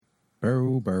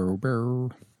Bow, bow, bow.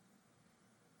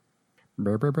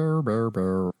 Bow, bow, bow, bow,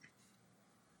 bow.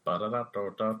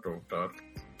 Ba-da-da-da-da-da-da.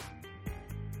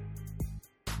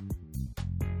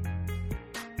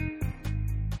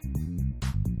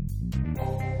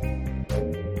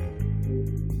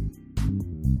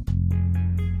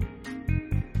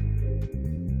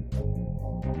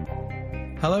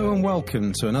 Hello and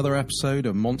welcome to another episode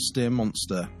of Monster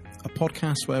Monster, a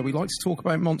podcast where we like to talk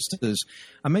about monsters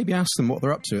and maybe ask them what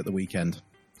they're up to at the weekend.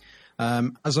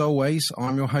 As always,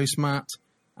 I'm your host, Matt,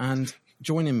 and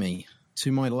joining me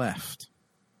to my left,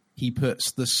 he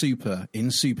puts the super in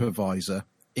supervisor.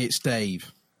 It's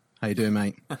Dave. How you doing,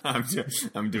 mate?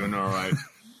 I'm doing all right.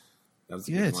 That was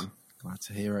a good one. Glad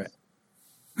to hear it.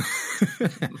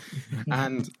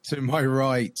 And to my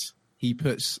right, he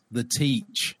puts the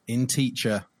teach in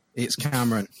teacher. It's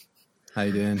Cameron. How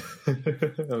you doing?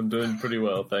 I'm doing pretty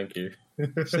well, thank you.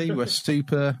 See, we're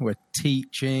super. We're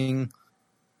teaching.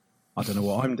 I don't know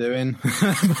what I'm doing.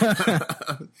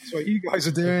 That's what you guys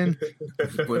are doing.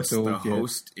 Puts the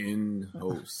host in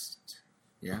host.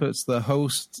 Yeah. Puts the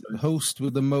host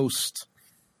with the most.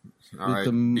 All right,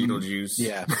 Beetlejuice.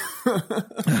 Yeah.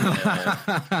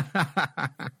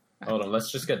 Hold on,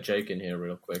 let's just get Jake in here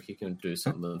real quick. He can do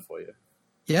something for you.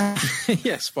 Yeah.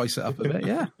 Yeah, spice it up a bit,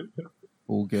 yeah.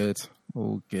 All good.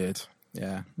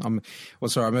 Yeah. I've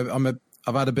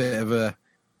had a bit of a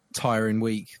tiring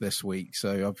week this week,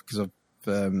 so because I've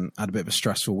had a bit of a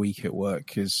stressful week at work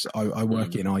because I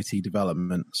work in IT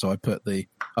development, so I put the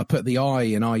I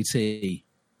in IT.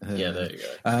 Yeah, there you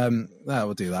go. That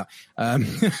will do that.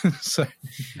 So,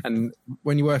 and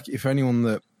when you work, if anyone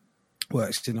that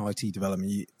works in IT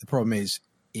development, the problem is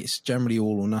it's generally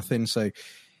all or nothing. So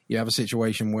you have a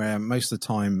situation where most of the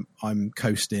time I'm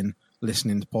coasting,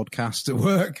 listening to podcasts at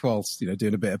work whilst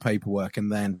doing a bit of paperwork,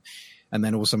 and then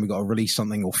all of a sudden we've got to release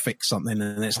something or fix something,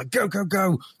 and it's like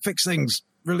go, fix things,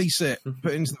 release it,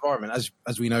 put it into the environment,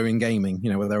 as we know in gaming,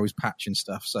 where they're always patching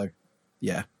stuff. So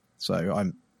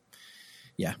I'm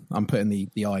putting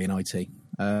the I in IT.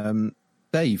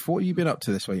 Dave, what have you been up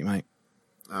to this week, mate?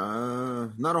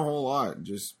 Not a whole lot.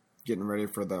 Just getting ready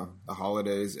for the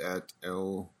holidays at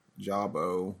El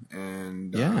Jabo,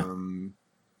 and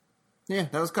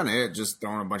that was kind of it. Just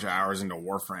throwing a bunch of hours into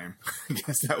Warframe. I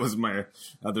guess that was my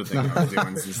other thing I was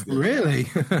doing since the really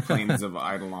Plains of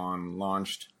Eidolon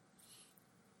launched.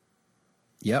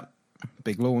 Yep,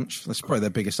 big launch. That's probably their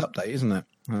biggest update, isn't it?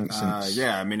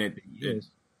 I mean it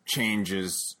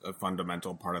changes a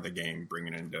fundamental part of the game,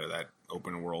 bringing it into that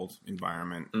open world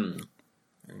environment and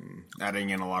adding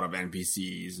in a lot of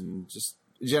NPCs and just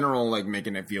general, like,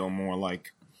 making it feel more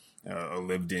like a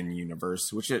lived-in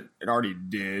universe, which it already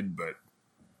did, but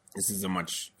this is a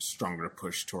much stronger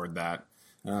push toward that.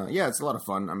 It's a lot of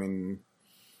fun. I mean,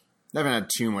 I haven't had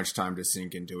too much time to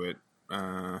sink into it,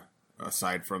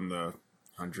 aside from the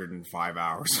 105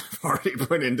 hours I've already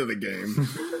put into the game.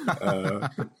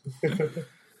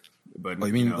 But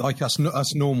like us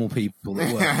normal people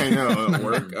that work. I know, at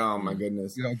work. Oh my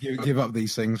goodness! You gotta give up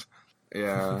these things.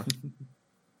 Yeah,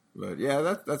 but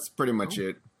yeah, that's pretty much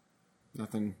it.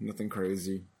 Nothing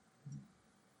crazy.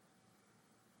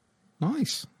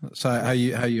 Nice. So how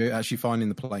you actually finding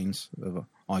the Plains of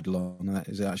Eidolon?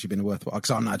 Has it actually been worthwhile? Because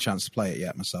I haven't had a chance to play it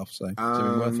yet myself. So has it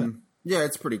been worth it? Yeah,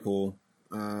 it's pretty cool.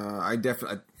 What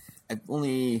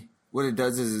it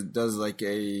does is it does like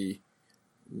I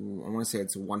want to say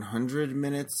it's 100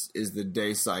 minutes is the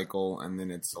day cycle, and then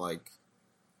it's like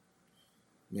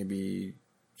maybe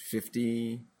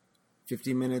 50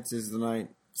 minutes is the night.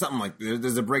 Something like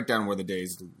there's a breakdown where the day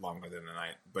is longer than the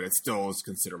night, but it still is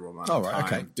considerable amount of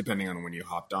time, depending on when you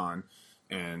hopped on.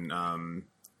 And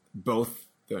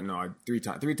three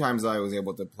times I was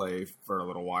able to play for a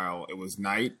little while. It was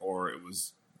night or it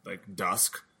was like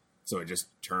dusk, so it just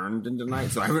turned into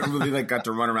night. So I haven't really got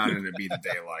to run around and it be the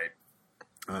daylight.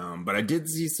 But I did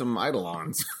see some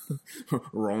Eidolons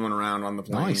rolling around on the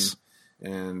plane. Nice.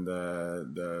 And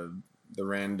the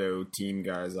rando team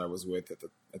guys I was with at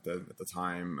the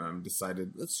time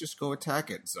decided, let's just go attack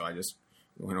it. So I just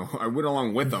I went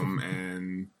along with them,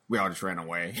 and we all just ran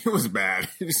away. It was bad.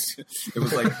 It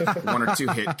was like 1 or 2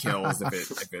 hit kills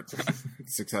if it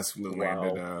successfully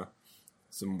landed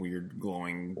some weird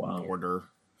glowing border.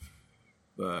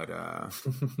 But I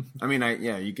mean,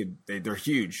 they're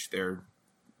huge. They're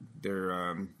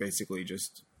basically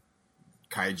just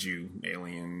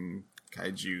alien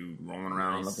kaiju rolling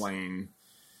around on the plane,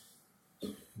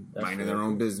 minding their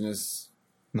own business.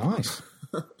 Nice.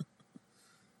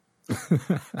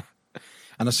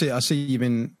 And I see you've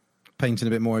been painting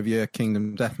a bit more of your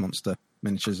Kingdom Death Monster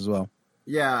miniatures as well.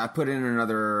 Yeah, I put in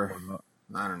another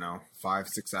I don't know,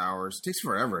 5-6 hours. It takes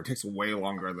forever. It takes way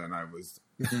longer than I was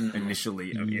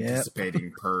initially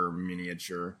anticipating per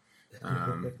miniature.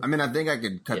 I mean, I think I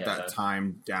could cut that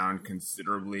time down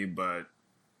considerably, but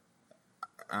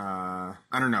I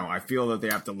don't know. I feel that they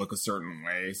have to look a certain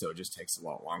way, so it just takes a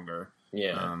lot longer.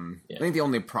 Yeah. I think the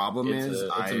only problem is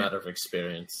it's a matter of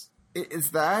experience. It's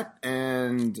that,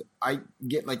 and I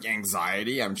get like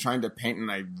anxiety. I'm trying to paint,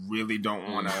 and I really don't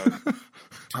want to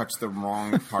touch the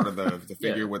wrong part of the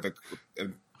figure with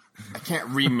I can't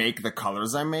remake the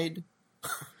colors I made.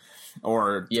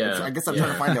 Or I guess I'm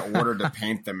trying to find the order to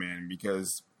paint them in,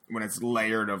 because when it's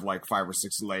layered of like 5 or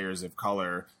 6 layers of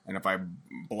color, and if I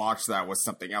blotch that with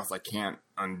something else, I can't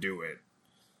undo it.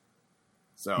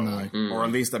 So, or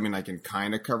at least, I mean, I can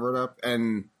kind of cover it up.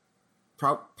 And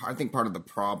I think part of the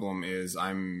problem is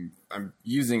I'm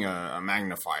using a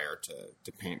magnifier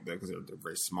to paint because they're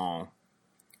very small,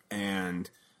 and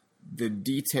the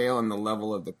detail and the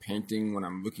level of the painting when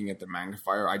I'm looking at the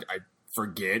magnifier, I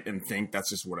forget and think that's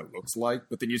just what it looks like.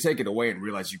 But then you take it away and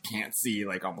realize you can't see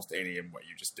like almost any of what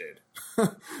you just did.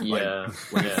 What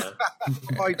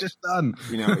I just done.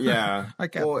 You know, yeah.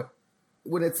 Okay. Well,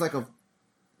 when it's like a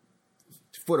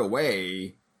foot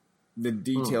away, the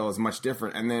detail is much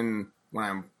different. And then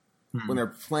when they're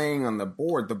playing on the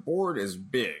board is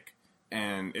big,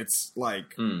 and it's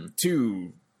like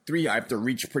 2, 3. I have to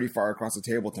reach pretty far across the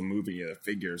table to move any of the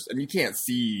figures, and you can't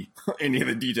see any of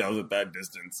the details at that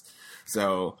distance.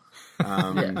 So,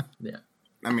 I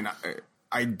mean,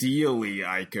 ideally,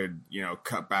 I could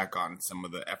cut back on some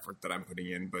of the effort that I'm putting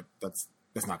in, but that's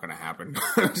not going to happen.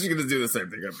 I'm just going to do the same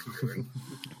thing I've been doing.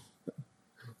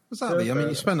 Exactly. I mean,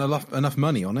 you spent enough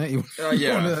money on it.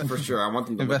 Yeah, for sure. I want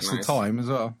them to invest look nice. the time as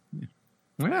well.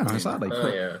 Yeah, exactly.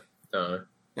 No.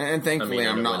 And thankfully,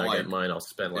 I'm not when like I get mine. I'll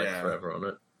spend forever on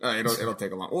it. It'll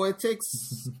take a long. Well, it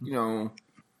takes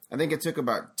I think it took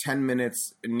about 10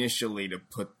 minutes initially to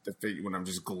put the figure when I'm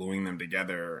just gluing them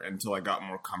together until I got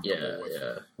more comfortable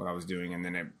with what I was doing, and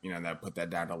then that put that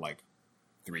down to like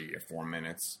 3 or 4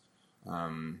 minutes.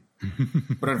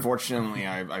 But unfortunately,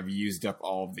 I've used up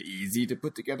all of the easy to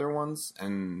put together ones,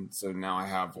 and so now I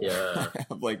have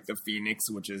like the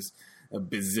Phoenix, which is a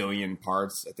bazillion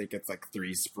parts. I think it's like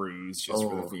 3 sprues just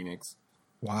for the Phoenix.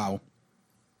 Wow.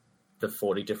 The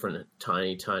 40 different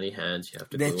tiny hands you have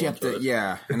to glue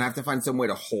and I have to find some way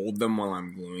to hold them while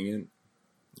I'm gluing it.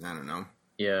 I don't know.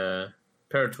 Yeah,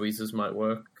 pair of tweezers might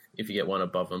work if you get one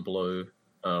above and below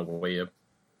where you're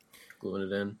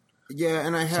gluing it in. Yeah,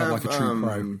 and I have like a true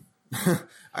pro.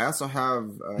 I also have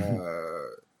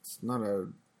it's kind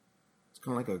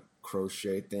of like a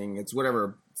crochet thing. It's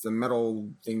whatever. It's a metal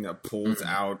thing that pulls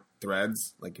out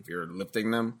threads, like if you're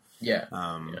lifting them. Yeah.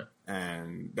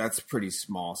 And that's pretty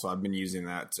small, so I've been using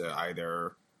that to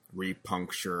either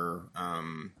repuncture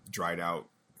dried out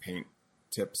paint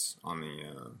tips on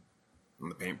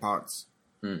the paint pots,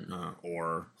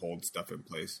 or hold stuff in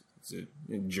place. It's a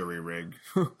jury rig.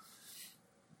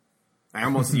 I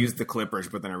almost used the clippers,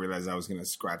 but then I realized I was going to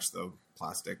scratch the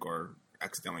plastic or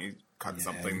accidentally cut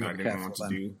something that I didn't want to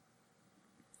do.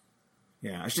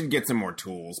 Yeah, I should get some more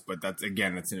tools, but it's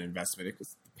an investment.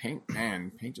 Because paint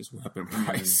just went up in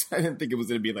price. I didn't think it was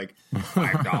going to be like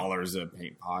 $5 a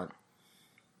paint pot.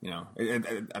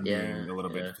 I'm being a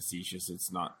little bit facetious.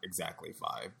 It's not exactly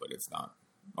 5, but it's not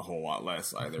a whole lot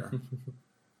less either.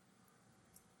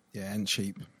 Yeah, and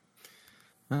cheap.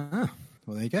 Well,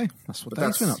 there you go. That's what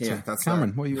Dave's been up to. That's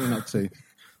Cameron, what are you been up to?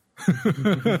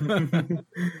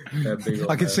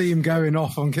 I could see him going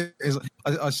off on.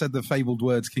 I said the fabled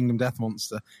words "Kingdom Death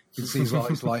Monster." You can see his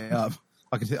eyes light up.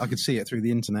 I could see it through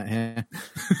the internet here.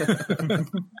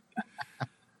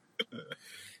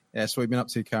 Yeah, so what have you been up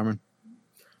to, Cameron?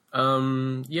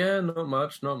 Not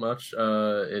much.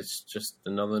 It's just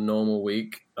another normal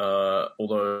week.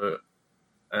 Although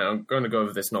I'm going to go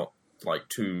over this I'm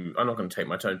not going to take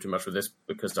my time too much with this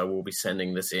because I will be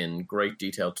sending this in great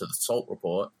detail to the SALT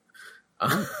report.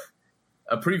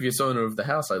 A previous owner of the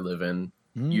house I live in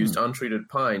used untreated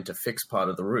pine to fix part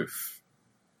of the roof.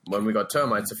 When we got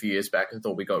termites a few years back and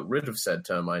thought we got rid of said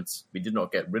termites, we did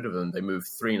not get rid of them. They moved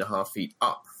 3.5 feet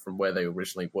up from where they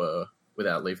originally were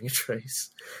without leaving a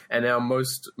trace. And now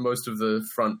most of the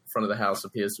front of the house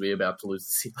appears to be about to lose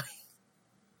the ceiling.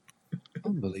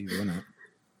 Unbelievable, isn't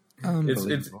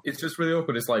it? It's just really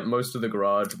awkward. It's like most of the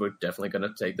garage, we're definitely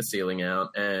going to take the ceiling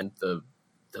out, and the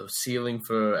ceiling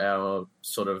for our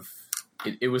sort of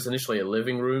it was initially a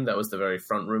living room. That was the very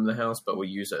front room of the house, but we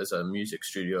use it as a music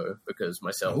studio because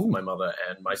myself, my mother,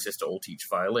 and my sister all teach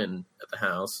violin at the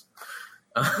house.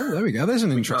 There we go. There's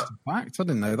an interesting fact. I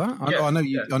didn't know that. I know. I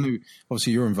knew.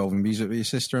 Obviously, you're involved in music with your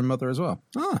sister and mother as well.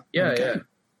 Yeah.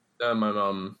 My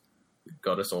mum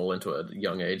got us all into it at a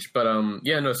young age. But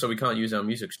so we can't use our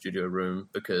music studio room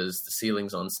because the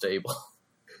ceiling's unstable.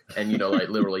 And, like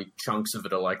literally chunks of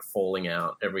it are like falling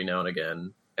out every now and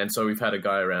again. And so we've had a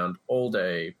guy around all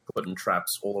day putting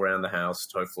traps all around the house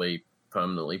to hopefully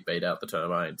permanently bait out the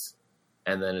termites.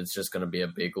 And then it's just going to be a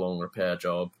big, long repair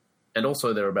job. And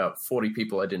also there are about 40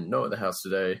 people I didn't know at the house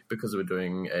today because we're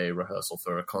doing a rehearsal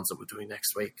for a concert we're doing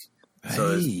next week. So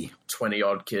there's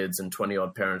 20-odd kids and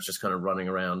 20-odd parents just kind of running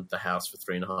around the house for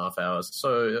 3.5 hours.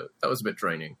 So that was a bit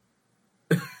draining.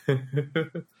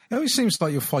 It always seems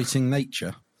like you're fighting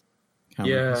nature.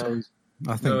 Yeah.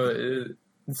 I think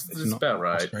it's about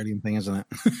right. Australian thing, isn't it?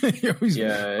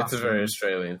 It's a very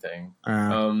Australian thing.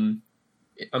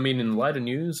 I mean, in lighter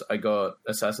news, I got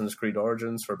Assassin's Creed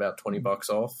Origins for about $20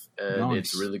 off, and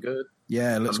It's really good.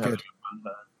 Yeah, it looks good.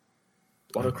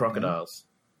 What are crocodiles?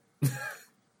 I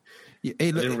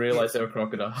didn't realize they were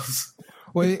crocodiles.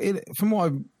 Well, the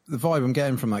vibe I'm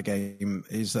getting from that game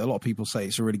is that a lot of people say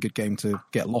it's a really good game to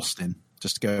get lost in,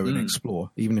 just to go and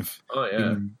explore, even if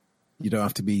you don't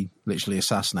have to be literally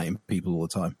assassinating people all the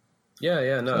time.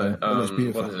 Yeah, no. So, it's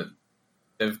beautiful. What is it?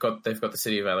 They've got the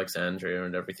city of Alexandria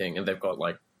and everything, and they've got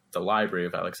like the Library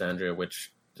of Alexandria,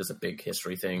 which is a big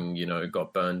history thing.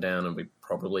 Got burned down, and we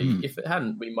probably, if it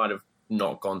hadn't, we might have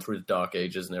not gone through the Dark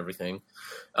Ages and everything.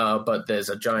 But there's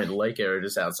a giant lake area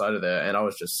just outside of there, and I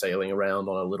was just sailing around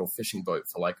on a little fishing boat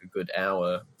for like a good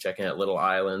hour, checking out little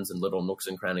islands and little nooks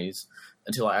and crannies,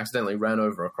 until I accidentally ran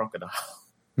over a crocodile.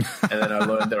 And then I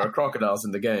learned there are crocodiles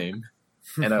in the game,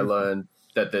 and I learned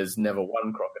that there's never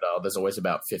one crocodile. There's always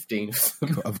about 15 of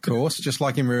them. Of course, just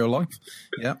like in real life.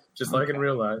 Yeah. Just like in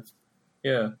real life.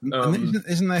 Yeah. And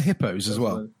isn't there hippos as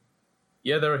well?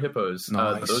 Yeah, there are hippos.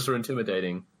 Nice. Those are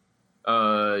intimidating.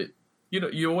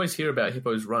 You always hear about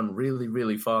hippos run really,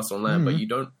 really fast on land, but you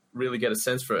don't really get a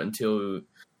sense for it until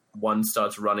one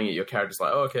starts running at your character's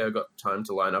like, oh, okay, I've got time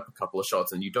to line up a couple of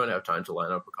shots, and you don't have time to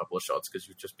line up a couple of shots because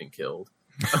you've just been killed.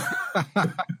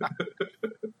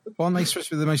 Well, aren't they supposed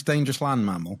to be the most dangerous land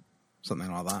mammal?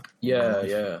 Something like that.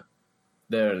 Yeah.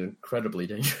 They're incredibly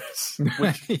dangerous.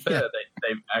 Which,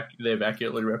 they've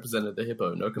accurately represented the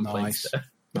hippo. No complaints there.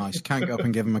 Nice. Can't go up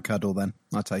and give them a cuddle then.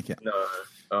 I take it.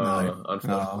 No.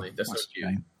 Unfortunately. They're so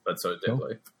cute, but so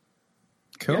deadly.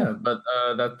 Cool. Yeah, but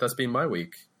that's been my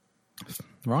week.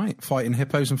 Right. Fighting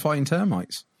hippos and fighting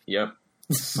termites. Yep.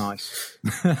 Nice.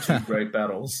 2 great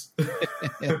battles.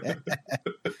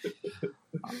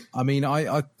 I mean,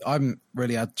 I haven't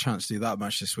really had a chance to do that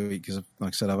much this week because, like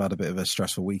I said, I've had a bit of a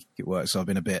stressful week at work, so I've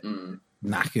been a bit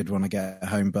knackered when I get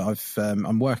home. But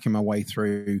I'm working my way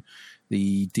through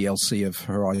the DLC of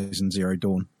Horizon Zero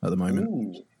Dawn at the moment.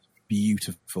 Ooh.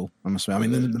 Beautiful, I must say. I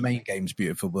mean, the main game's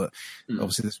beautiful, but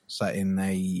obviously this was set in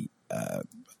a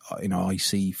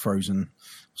icy, frozen,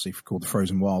 obviously called the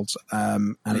Frozen Wilds,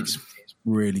 and it's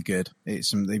really good.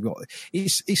 It's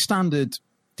standard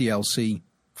DLC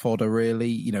fodder,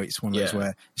 really. It's one of those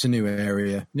where it's a new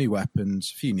area, new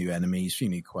weapons, a few new enemies, a few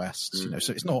new quests.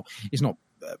 So it's not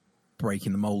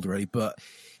breaking the mold really, but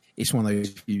it's one of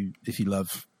those. If you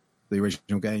love the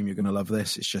original game, you're going to love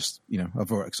this. It's just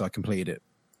I completed it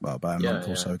about a month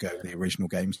or so ago, the original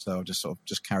game, so I've just sort of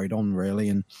just carried on really,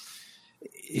 and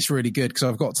it's really good because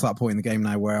I've got to that point in the game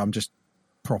now where I'm just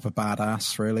proper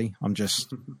badass. Really, I'm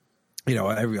just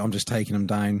I'm just taking them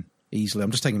down easily.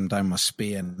 I'm just taking them down with my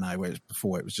spear now, whereas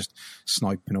before it was just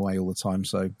sniping away all the time.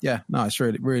 So yeah, no, it's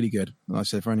really, really good. Like I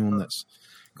said, for anyone that's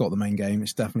got the main game,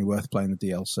 it's definitely worth playing the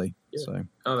DLC. Yeah. So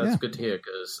that's good to hear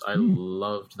because I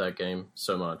loved that game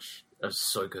so much. It was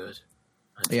so good.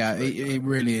 Yeah, it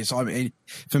really is. I mean,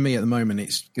 for me at the moment,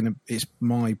 it's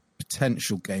my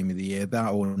potential game of the year.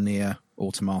 That or Nier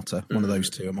Automata, one of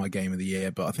those two are my game of the year.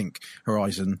 But I think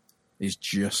Horizon is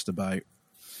just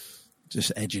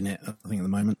edging it, I think, at the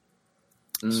moment.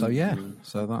 So yeah,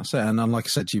 so that's it. And like I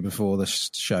said to you before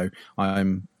this show,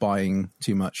 I'm buying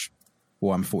too much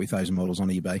Warhammer 40,000 models on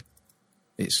eBay.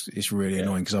 It's really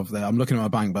annoying because I'm looking at my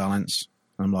bank balance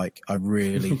and I'm like, I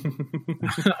really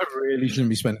shouldn't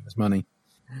be spending this money.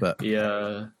 But especially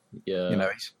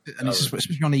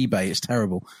on eBay, it's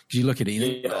terrible because you look at it, and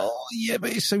you think, but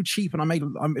it's so cheap, and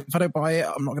if I don't buy it,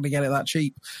 I'm not going to get it that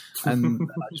cheap, and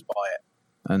I just buy it,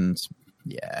 and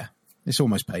it's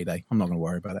almost payday. I'm not going to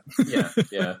worry about it.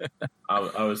 Yeah.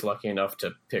 I was lucky enough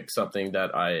to pick something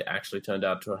that I actually turned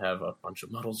out to have a bunch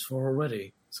of models for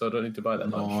already, so I don't need to buy that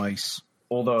much. Nice.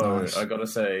 Although I got to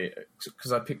say,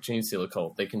 because I picked Genestealer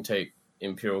Cult, they can take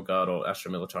Imperial Guard or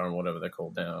Astra Militarum, whatever they're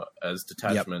called now, as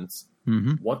detachments. Yep.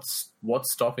 Mm-hmm.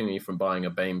 What's stopping me from buying a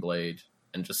Baneblade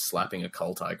and just slapping a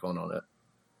cult icon on it?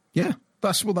 Yeah,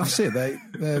 That's it.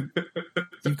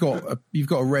 You've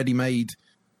got a ready-made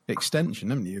extension,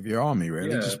 haven't you, of your army?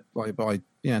 Really, just by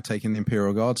taking the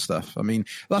Imperial Guard stuff. I mean,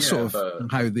 that's sort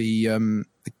of how the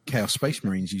Chaos Space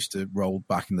Marines used to roll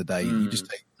back in the day. You just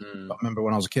take. I remember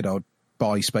when I was a kid, I would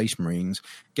buy Space Marines,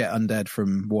 get undead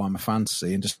from Warhammer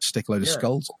Fantasy, and just stick a load of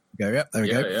skulls. Go, yep, there we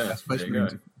go. Yeah, Space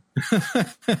Marines.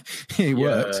 It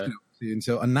worked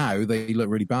and now they look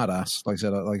really badass. Like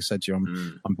I said to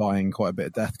you, I'm buying quite a bit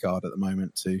of Death Guard at the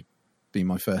moment to be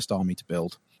my first army to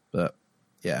build. But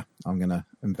yeah, I'm going to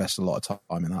invest a lot of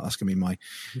time in that. That's going to be my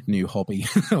new hobby,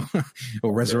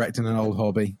 or resurrecting an old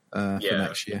hobby for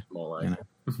next year. More like.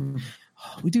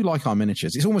 We do like our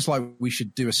miniatures. It's almost like we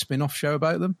should do a spin-off show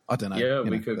about them. I don't know. Yeah,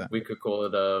 we could call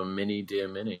it a Mini Dear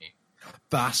Mini.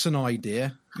 That's an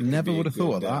idea. Never would have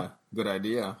thought of that. Good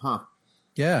idea, huh?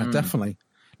 Yeah, definitely.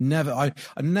 Never. I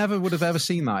never would have ever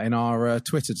seen that in our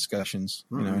Twitter discussions.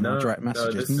 In our direct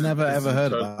messages. Never ever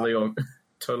heard of that.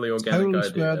 Totally organic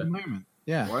idea. At the moment.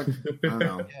 Yeah. What? I don't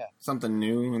know. Something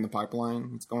new in the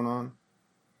pipeline. What's going on?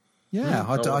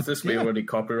 Yeah. We already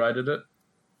copyrighted it.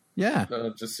 Yeah.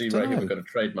 Just see right here. We've got a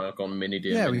trademark on Mini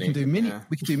Dear Mini. We can do Mini.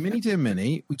 We can do Mini Dear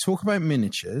Mini. We talk about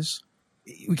miniatures.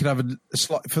 We could have a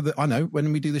slight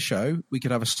when we do the show, we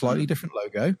could have a slightly different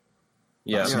logo.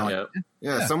 Yeah.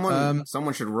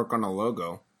 Someone should work on a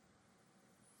logo.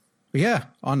 Yeah,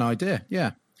 an idea.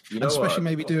 Yeah, especially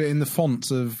maybe do it in the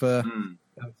fonts of some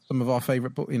of our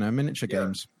favorite, miniature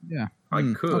games. Yeah,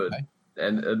 I could. Okay.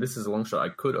 And this is a long shot. I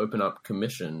could open up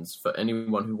commissions for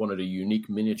anyone who wanted a unique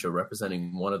miniature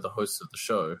representing one of the hosts of the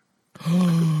show. I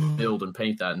could build and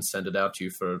paint that and send it out to you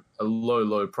for a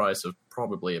low price of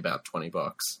probably about $20.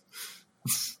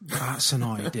 That's an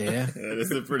idea.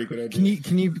 That's a pretty good idea.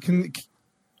 Can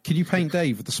you paint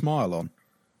Dave with the smile on?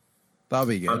 That'll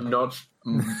be good. I'm not.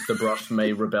 The brush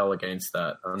may rebel against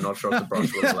that. I'm not sure if the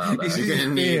brush will allow that. You're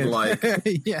gonna need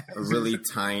a really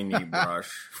tiny brush.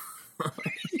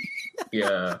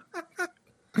 Yeah.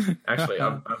 Actually,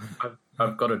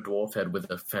 I've got a dwarf head with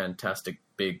a fantastic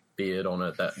big beard on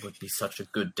it. That would be such a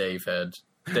good Dave head.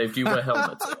 Dave, do you wear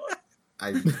helmets a lot?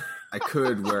 I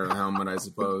could wear a helmet, I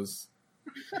suppose.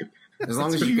 As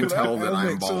long as you can tell that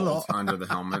I'm bald under the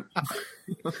helmet.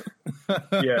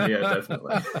 Yeah,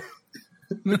 definitely.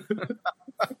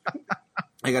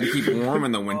 I got to keep warm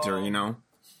in the winter,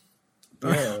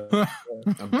 Yeah.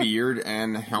 A beard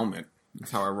and a helmet.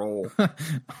 That's how I roll. I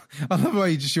love how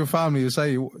your family will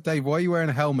say, Dave, why are you wearing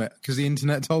a helmet? Because the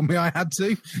internet told me I had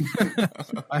to.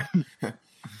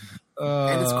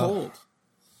 And it's cold.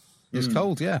 It's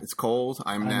cold, yeah. It's cold.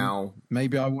 I'm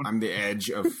the edge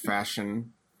of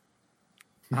fashion.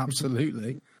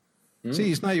 Absolutely.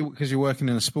 See, it's now because you're working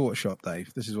in a sports shop,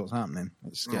 Dave. This is what's happening.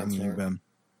 It's getting you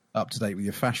up to date with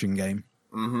your fashion game.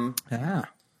 Mm-hmm.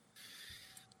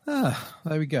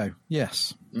 There we go.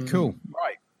 Yes. Cool.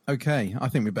 Right. Okay. I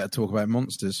think we better talk about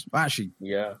monsters. Actually.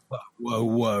 Yeah.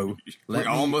 Whoa. You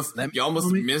almost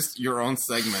missed your own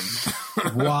segment.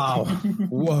 Wow.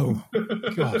 Whoa.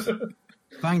 God.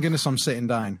 Thank goodness I'm sitting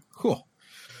down. Cool.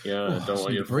 Yeah. Don't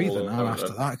want you to breathe now after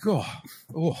that.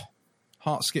 Oh.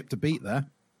 Heart skipped a beat there.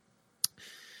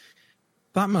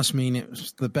 That must mean it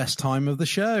was the best time of the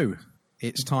show.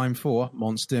 It's time for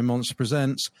Monster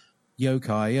Presents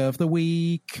Yokai of the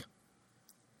Week.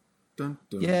 Dun,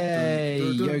 dun, Yay!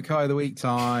 dun, dun, dun. Yokai of the Week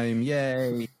time.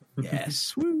 Yay!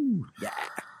 Yes. Woo! Yeah.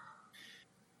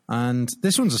 And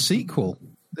this one's a sequel.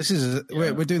 This is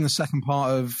we're doing the second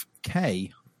part of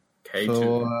K.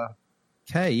 K2.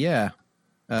 K, yeah.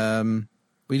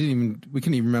 We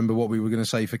couldn't even remember what we were going to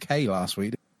say for K last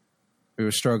week. We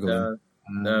were struggling.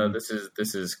 No, this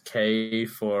is K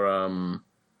for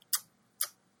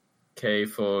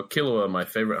Killua, my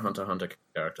favorite Hunter x Hunter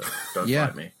character. Don't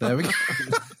fight me. There we go.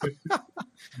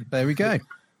 There we go.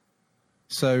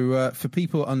 So for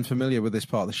people unfamiliar with this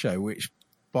part of the show, which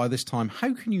by this time,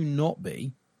 how can you not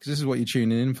be? Because this is what you're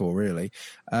tuning in for, really.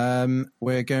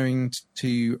 We're going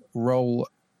to roll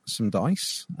some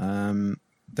dice.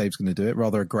 Dave's going to do it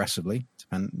rather aggressively,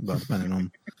 depending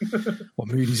on what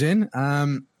mood he's in.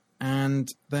 And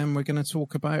then we're going to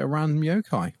talk about a random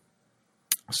yokai.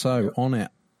 So, on it.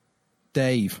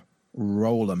 Dave,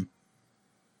 roll them.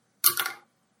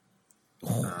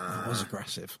 Oh, that was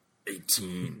aggressive.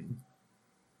 18.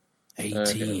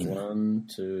 Okay, 1,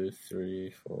 2,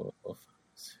 3, 4, 5,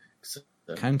 6,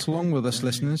 7. Count along with us, 9,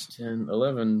 listeners. 10,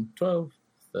 11, 12,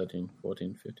 13,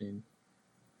 14, 15,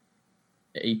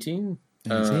 18.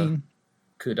 18.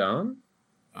 Kudan.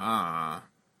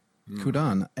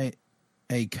 Kudan,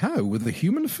 a cow with a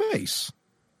human face.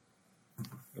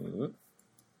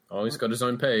 Oh, he's got his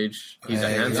own page. He's a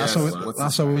handsome.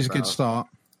 That's always a good start.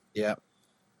 Yeah.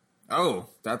 Oh,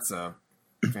 that's a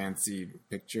fancy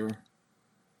picture.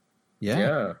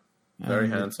 Yeah. Very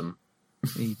handsome.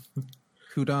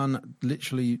 Kudan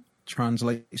literally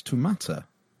translates to matter,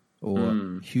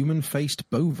 or human-faced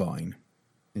bovine.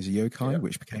 Is a yokai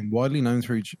which became widely known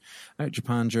throughout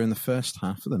Japan during the first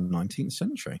half of the 19th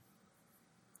century.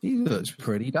 He looks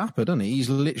pretty dapper, doesn't he? He's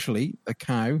literally a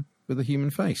cow with a human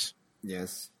face.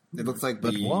 Yes. It looks like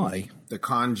why? The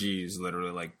kanji is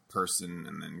literally like person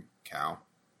and then cow.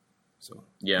 So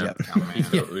cow man,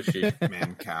 Ushi,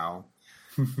 man, cow.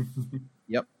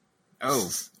 Yep. Oh,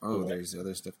 there's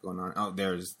other stuff going on. Oh,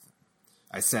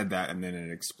 I said that and then it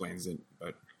explains it,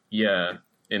 but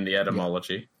in the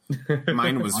etymology.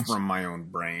 Mine was from my own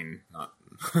brain, not.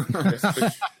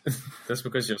 That's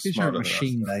because you're You're a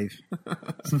machine, Dave.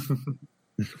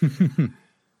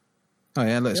 Oh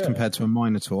yeah, let's compare to a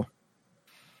minotaur.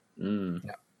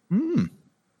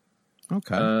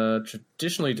 Okay.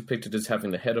 Traditionally depicted as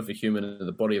having the head of a human and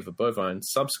the body of a bovine,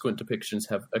 subsequent depictions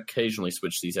have occasionally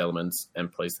switched these elements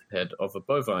and placed the head of a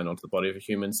bovine onto the body of a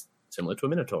human, similar to a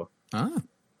minotaur.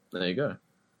 There you go.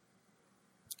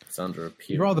 It's under appearance.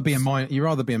 You'd rather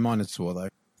be a minotaur, though, I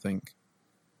think.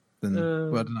 Than,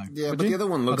 well, I don't know. Yeah, but the other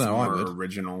one looks more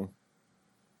original.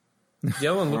 The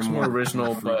other one looks more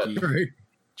original, but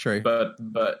True. But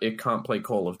it can't play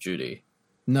Call of Duty.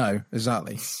 No,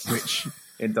 exactly. Which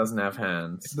it doesn't have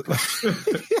hands.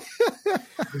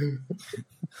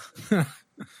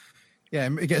 Yeah,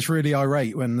 it gets really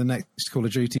irate when the next Call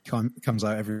of Duty comes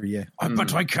out every year.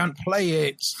 But I can't play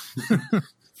it.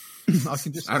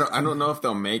 I don't know if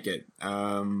they'll make it.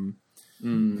 So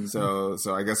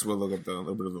I guess we'll look at a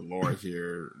little bit of the lore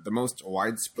here. The most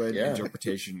widespread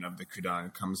interpretation of the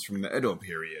Kudan comes from the Edo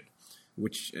period,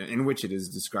 in which it is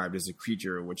described as a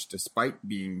creature which, despite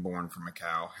being born from a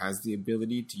cow, has the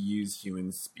ability to use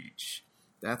human speech.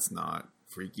 That's not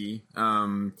freaky.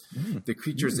 The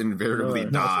creatures invariably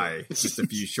die just a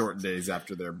few short days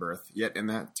after their birth. Yet in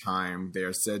that time, they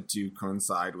are said to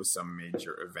coincide with some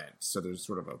major event. So there's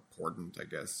sort of a portent, I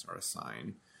guess, or a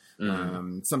sign.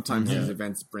 Sometimes these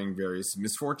events bring various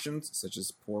misfortunes, such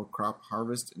as poor crop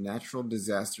harvest, natural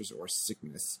disasters, or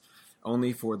sickness,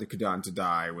 only for the Kudan to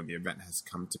die when the event has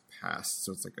come to pass.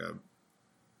 So it's like a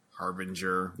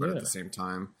harbinger, but at the same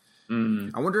time.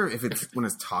 I wonder if it's when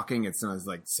it's talking, it's going to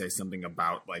like say something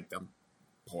about like the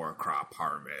poor crop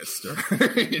harvest, or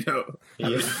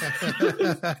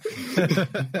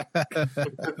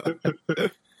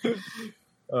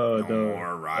no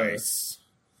more rice.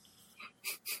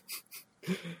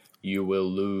 You will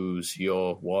lose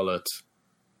your wallet.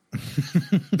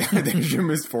 There's your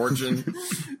misfortune.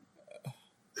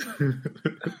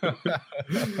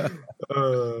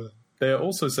 They are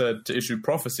also said to issue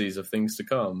prophecies of things to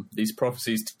come. These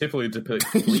prophecies typically depict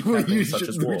you such should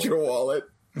as war. lose your wallet.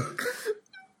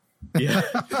 Yeah.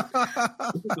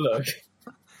 Look,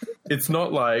 it's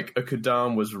not like a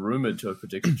Kudan was rumored to have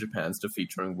predicted Japan's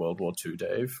defeat during World War II,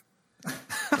 Dave.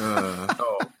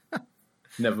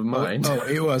 Never mind. Oh,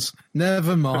 it was.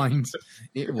 Never mind.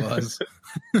 It was.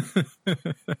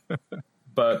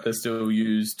 But they're still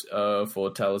used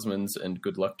for talismans and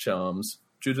good luck charms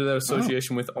due to their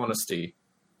association with honesty,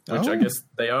 which I guess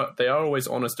they are always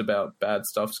honest about bad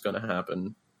stuff's going to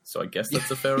happen. So I guess that's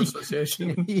a fair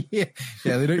association. Yeah,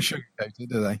 they don't sugarcoat it,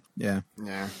 do they? Yeah.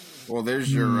 Well,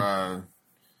 there's your roughly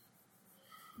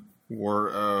War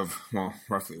of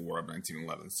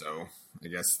 1911. So I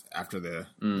guess after the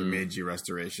Meiji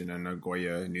Restoration, a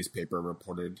Nagoya newspaper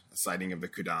reported a sighting of the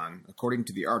Kudan. According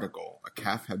to the article, a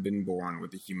calf had been born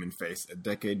with a human face a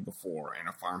decade before in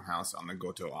a farmhouse on the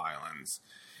Goto Islands.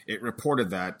 It reported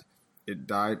that it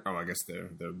died. Oh, I guess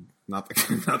they're not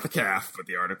the calf, but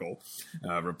the article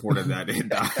reported that it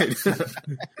died.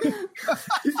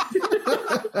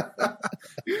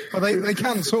 Well, they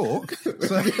can talk.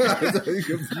 So. You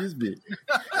confused me.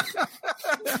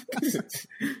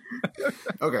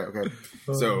 Okay.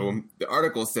 So the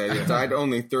article said it died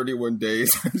only 31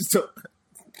 days.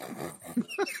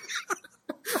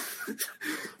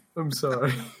 I'm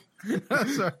sorry.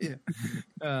 Sorry.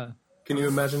 Can you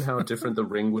imagine how different the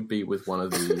ring would be with one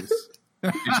of these?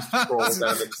 You just scroll down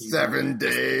the 7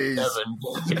 days. 7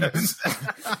 days.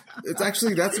 It's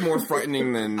actually, that's more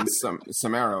frightening than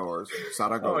Samaro or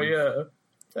Sarago. Oh, yeah.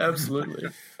 Absolutely.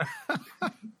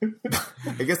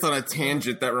 I guess on a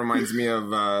tangent, that reminds me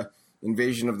of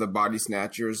Invasion of the Body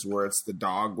Snatchers, where it's the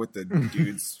dog with the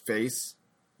dude's face,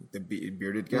 the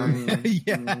bearded guy.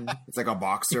 It's like a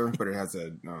boxer, but it has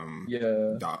a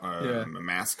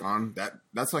mask on.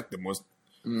 That's like the most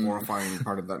horrifying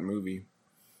part of that movie.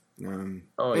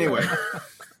 Anyway,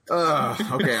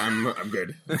 okay, I'm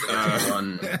good.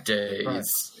 1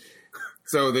 days.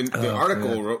 So the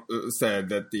article said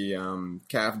that the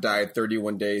calf died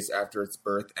 31 days after its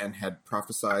birth and had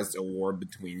prophesized a war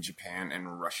between Japan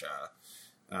and Russia.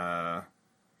 The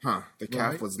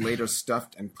calf was later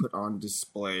stuffed and put on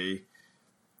display.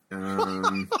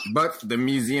 But the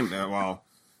museum,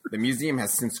 the museum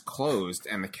has since closed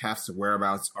and the calf's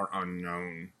whereabouts are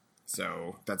unknown.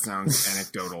 So that sounds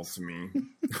anecdotal to me.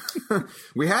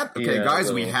 We had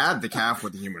the calf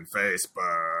with the human face,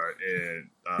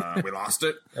 but we lost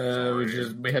it.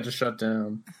 We had to shut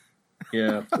down.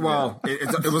 Yeah. Well,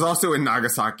 it was also in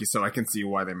Nagasaki, so I can see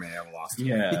why they may have lost it.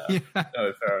 Yeah.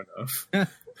 No, fair enough.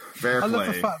 Fair play. I love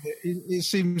the fact that it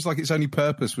seems like its only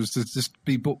purpose was to just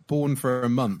be born for a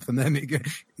month, and then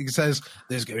it says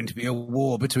there's going to be a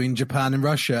war between Japan and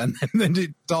Russia, and then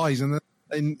it dies, and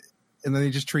then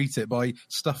they just treat it by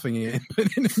stuffing it and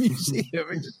putting it in a museum.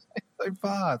 It's just so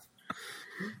bad.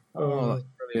 Oh, that's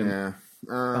brilliant. Yeah.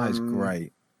 That is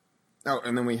great. Oh,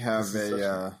 and then we have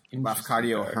a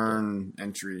Lafcadio Hearn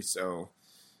entry, so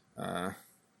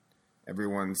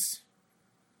everyone's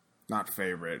not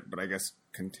favorite, but I guess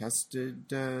contested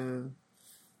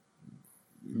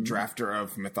drafter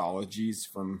of mythologies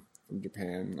from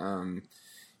Japan.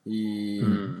 He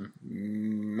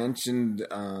mentioned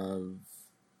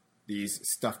these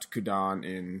stuffed Kudan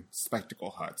in spectacle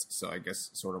huts, so I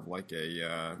guess sort of like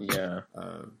a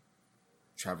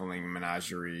traveling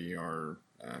menagerie or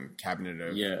cabinet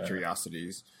of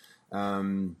curiosities.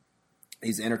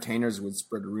 These entertainers would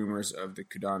spread rumors of the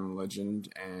Kudan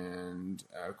legend, and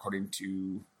according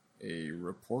to a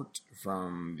report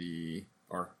from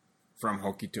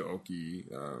Hoki to Oki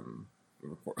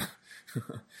report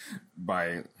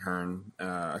by Hearn,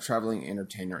 a traveling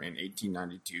entertainer in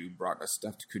 1892 brought a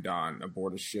stuffed Kudan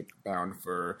aboard a ship bound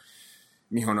for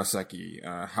Mihonoseki.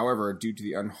 However, due to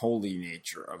the unholy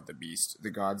nature of the beast, the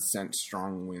gods sent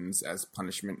strong winds as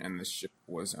punishment, and the ship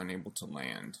was unable to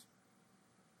land.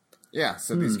 Yeah,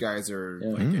 so these guys are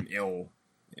like an ill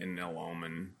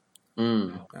omen.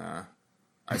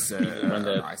 I said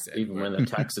even when they're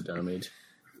taxidermied.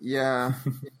 Yeah,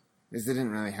 this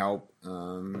didn't really help.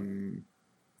 And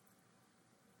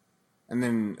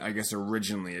then I guess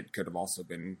originally it could have also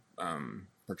been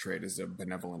portrayed as a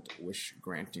benevolent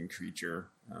wish-granting creature,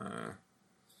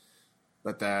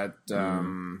 but that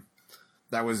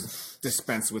that was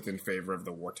dispensed with in favor of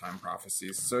the wartime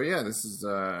prophecies. So yeah, this is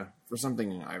for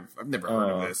something I've never heard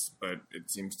of this, but it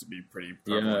seems to be pretty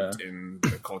prevalent in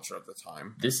the culture of the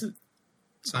time. This has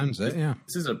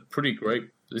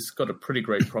got a pretty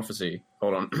great prophecy.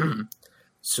 Hold on.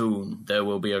 Soon there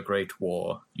will be a great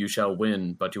war. You shall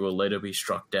win, but you will later be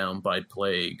struck down by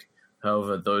plague.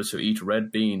 However, those who eat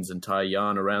red beans and tie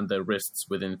yarn around their wrists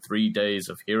within 3 days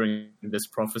of hearing this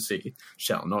prophecy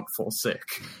shall not fall sick.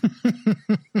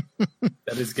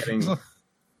 That is getting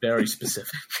very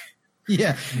specific.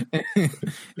 Yeah.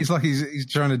 It's like he's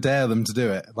trying to dare them to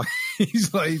do it. Like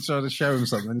he's trying to show them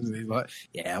something, isn't he? Like,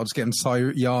 yeah, I'll just get them to tie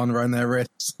yarn around their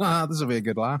wrists. This will be a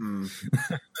good laugh.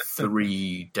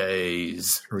 3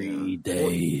 days. 3 days.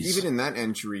 Well, even in that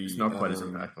entry... It's not quite as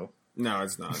impactful. No,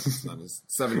 it's not. It's not as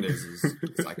 7 days is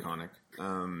iconic.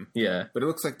 Yeah, but it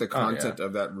looks like the content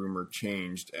of that rumor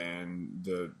changed, and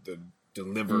the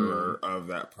deliverer of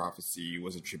that prophecy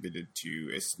was attributed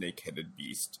to a snake-headed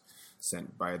beast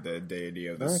sent by the deity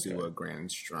of the Suwa Grand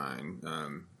Shrine,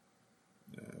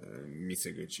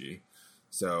 Misaguchi.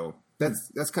 So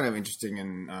that's kind of interesting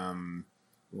and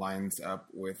lines up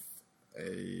with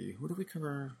what did we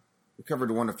cover? We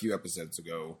covered one a few episodes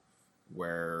ago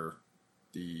where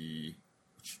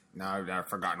now I've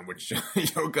forgotten which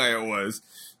yokai it was,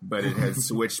 but it had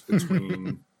switched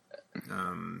between it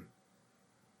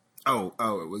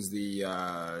was the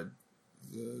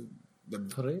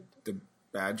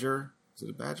badger. Is it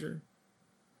a badger?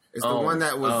 It's the one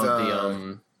that was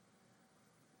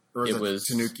it was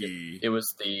Tanuki. It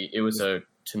was a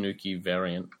Tanuki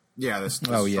variant. Yeah, the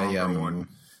stronger one.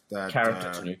 That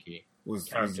character Tanuki was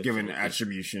given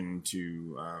attribution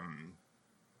to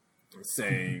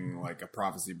saying like a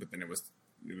prophecy, but then it was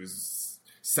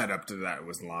set up to that it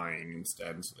was lying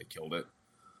instead, and so they killed it.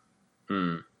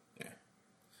 Yeah.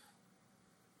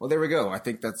 Well, there we go. I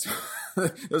think that's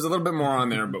there's a little bit more on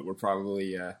there, but we're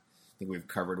probably I think we've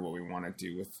covered what we want to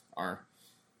do with our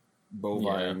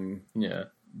bovine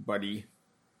buddy.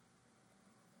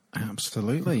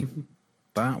 Absolutely.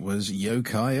 That was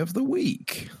Yokai of the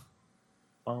Week.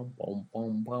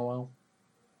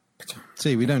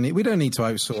 See, we don't need to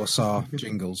outsource our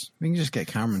jingles. We can just get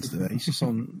Cameron to do it. He's just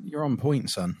you're on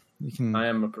point, son. You can. I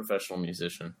am a professional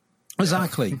musician.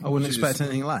 Exactly. I wouldn't expect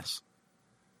anything less.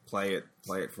 Play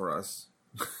it for us.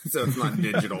 so it's not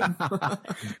digital.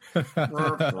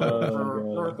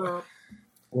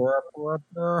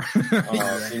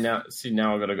 See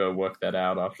now, I'm gonna go work that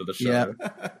out after the show. Yeah.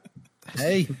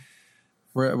 Hey,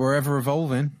 we're ever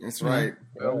evolving. That's right.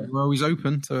 We're always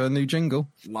open to a new jingle.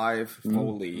 Live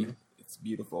Foley. It's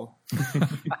beautiful.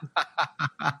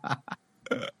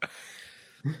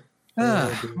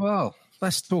 Well,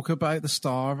 let's talk about the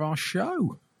star of our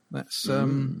show. That's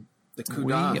the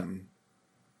Kudan.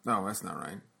 No, that's not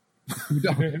right.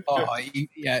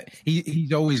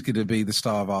 He's always going to be the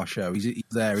star of our show. He's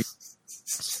there.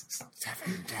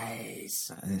 7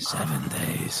 days. 7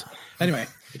 days. Anyway.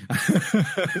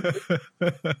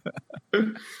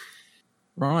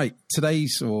 Right.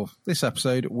 This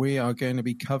episode, we are going to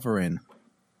be covering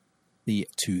the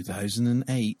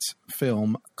 2008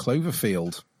 film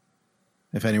Cloverfield.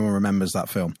 If anyone remembers that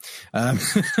film.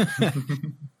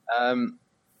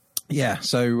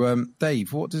 So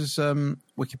Dave, what does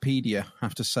Wikipedia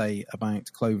have to say about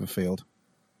Cloverfield?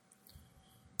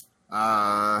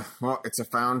 Well, it's a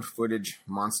found footage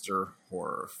monster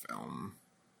horror film.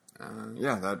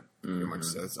 That pretty much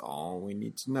says all we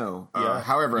need to know.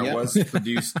 However, it was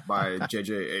produced by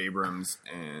J.J. Abrams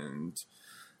and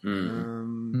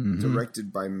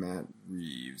directed by Matt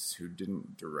Reeves, who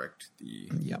didn't direct the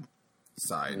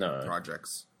side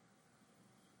projects.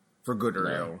 For good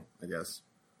or ill, I guess.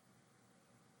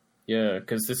 Yeah,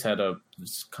 because this had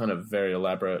this kind of very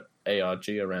elaborate ARG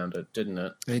around it, didn't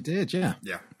it? It did, yeah.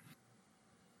 Yeah.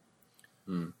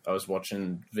 I was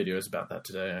watching videos about that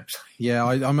today, actually. Yeah,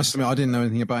 I must admit, I didn't know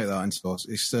anything about that until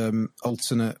it's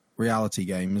alternate reality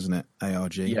game, isn't it?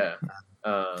 ARG. Yeah,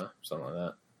 something like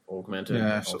that. Augmented.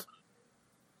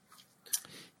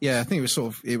 Yeah, I think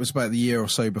it was about the year or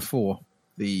so before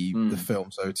the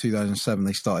film. So 2007,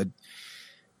 they started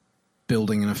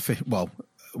building what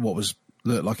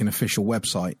looked like an official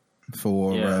website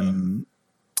for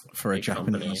a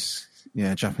Japanese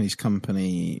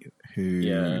company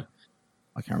who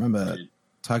I can't remember.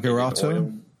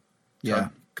 Tagurato. Yeah.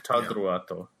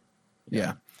 Tagurato.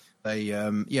 Yeah. They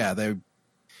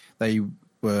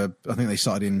were, I think they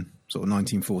started in sort of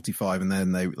 1945, and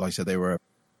then they, like I said, they were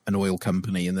an oil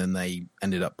company, and then they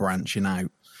ended up branching out.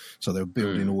 So they were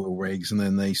building oil rigs, and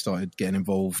then they started getting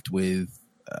involved with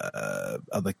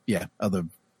other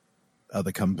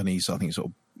companies. So I think sort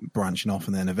of branching off,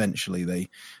 and then eventually I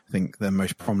think their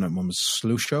most prominent one was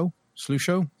Slusho.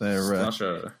 Their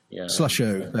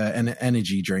Slusho, their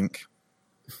energy drink,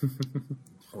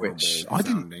 which I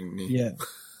didn't.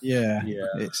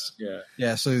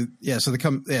 So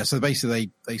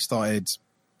basically they started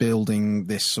building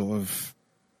this sort of.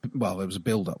 Well, it was a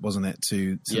build-up, wasn't it,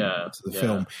 to the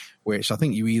film, which I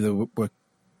think you either were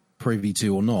privy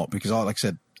to or not, because, like I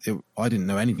said, I didn't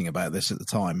know anything about this at the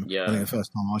time. Yeah. I think the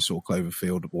first time I saw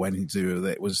Cloverfield or anything to do with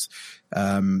it was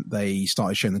they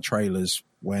started showing the trailers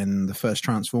when the first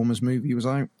Transformers movie was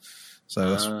out. So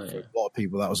that's, for a lot of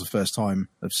people, that was the first time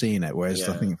of seeing it, whereas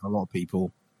I think for a lot of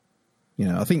people,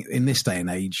 I think in this day and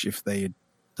age, if they had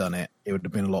done it, it would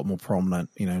have been a lot more prominent.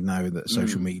 Now that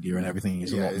social media and everything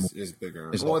is a lot more is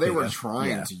bigger. Well, they were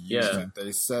trying to use it.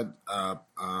 They set up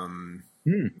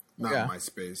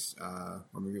MySpace. Or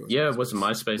maybe it was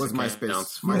MySpace. Was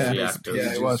MySpace?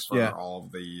 MySpace it was for all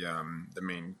of the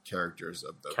main characters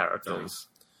of the characters.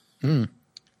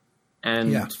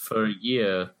 And for a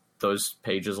year, those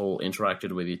pages all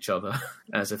interacted with each other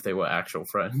as if they were actual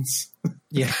friends.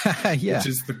 Yeah. Which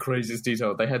is the craziest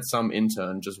detail. They had some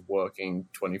intern just working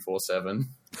 24/7,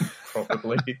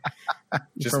 probably,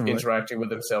 interacting with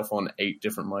himself on 8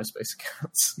 different MySpace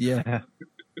accounts. Yeah.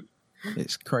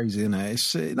 It's crazy, isn't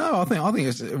it? I think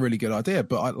it's a really good idea,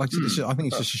 but I think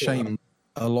it's just a shame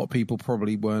a lot of people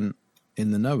probably weren't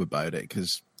in the know about it,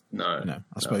 because I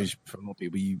suppose for a lot of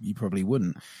people you probably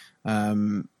wouldn't.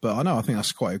 But I think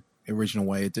that's quite an original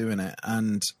way of doing it,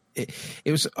 and it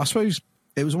was, I suppose,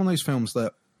 it was one of those films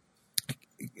that,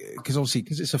 because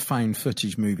it's a found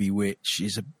footage movie, which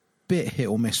is a bit hit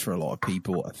or miss for a lot of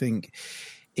people. I think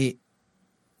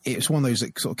it's one of those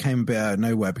that sort of came a bit out of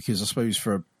nowhere, because I suppose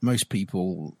for most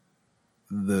people,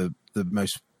 the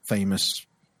most famous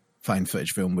found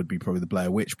footage film would be probably the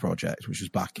Blair Witch Project, which was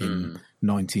back in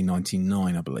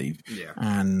 1999, I believe. Yeah.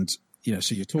 And,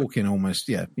 so you're talking almost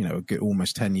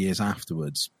 10 years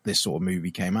afterwards, this sort of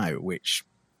movie came out, which,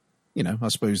 I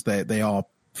suppose they are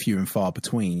few and far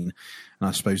between. And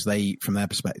I suppose from their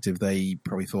perspective, they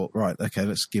probably thought, right, okay,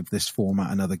 let's give this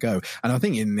format another go. And I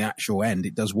think in the actual end,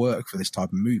 it does work for this type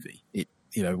of movie.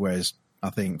 Whereas I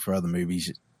think for other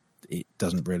movies, it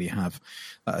doesn't really have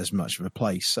as much of a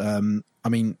place. Cameron,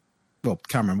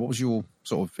 what was your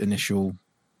sort of initial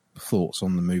thoughts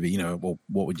on the movie? Well,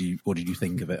 what did you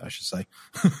think of it? I should say.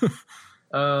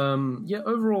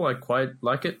 Overall, I quite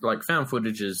like it. Like, found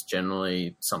footage is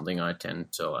generally something I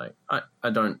tend to like. I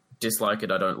don't dislike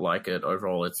it. I don't like it.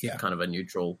 Overall, it's kind of a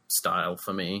neutral style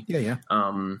for me. Yeah.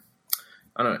 I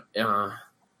don't.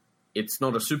 It's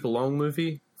not a super long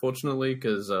movie, fortunately,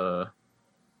 because I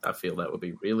feel that would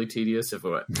be really tedious if it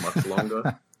were much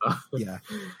longer. Yeah.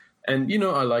 And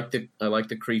I like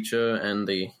the creature and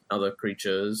the other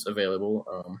creatures available.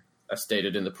 I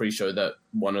stated in the pre-show that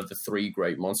one of the 3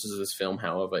 great monsters of this film,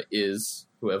 however, is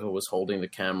whoever was holding the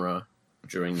camera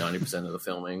during 90% of the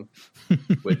filming,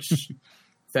 which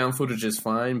found footage is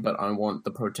fine, but I want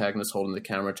the protagonist holding the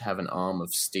camera to have an arm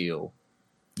of steel.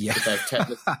 Yeah. If they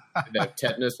have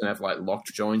tetanus and have like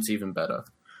locked joints, even better.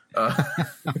 But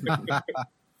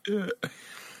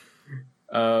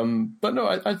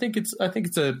no, I think it's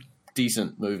a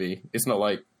decent movie. It's not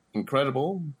like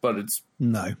incredible, but it's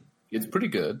pretty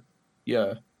good.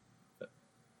 Yeah.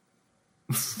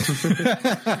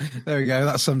 There we go.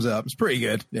 That sums it up. It's pretty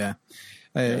good. Yeah.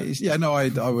 I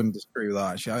wouldn't disagree with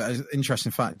that. Actually,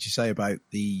 interesting fact you say about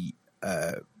the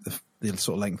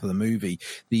sort of length of the movie.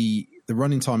 The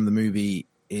running time of the movie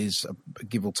is,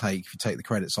 give or take, if you take the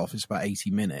credits off, it's about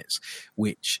 80 minutes,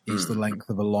 which is the length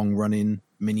of a long running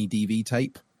mini DV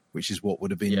tape, which is what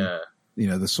would have been,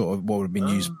 the sort of what would have been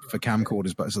used for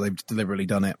camcorders. But so they've deliberately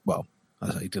done it. Well, I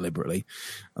say deliberately.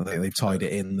 I think they've tied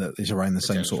it in that it's around the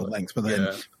same sort of length. But then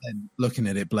looking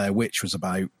at it, Blair Witch was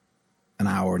about an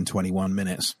hour and 21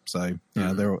 minutes. So,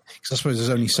 because I suppose there's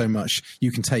only so much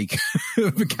you can take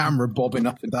the camera bobbing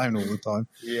up and down all the time.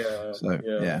 Yeah. So,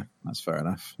 yeah, that's fair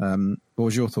enough. What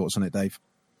was your thoughts on it, Dave?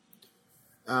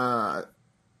 I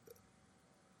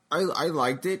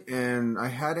liked it, and I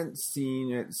hadn't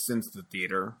seen it since the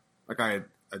theater. Like, I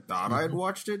thought I had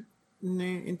watched it in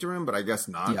the interim, but I guess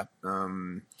not. Yep.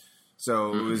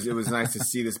 So it was nice to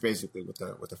see this basically with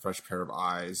a fresh pair of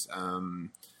eyes.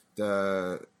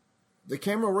 The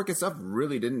camera work itself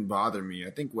really didn't bother me.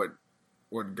 I think what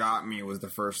got me was the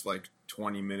first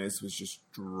 20 minutes was just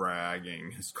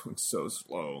dragging. It's going so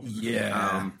slow.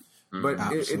 Yeah. But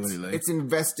it's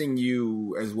investing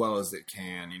you as well as it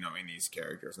can, in these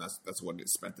characters. And that's what it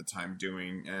spent the time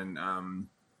doing. And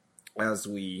as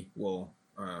we will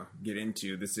get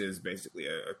into, this is basically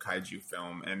a kaiju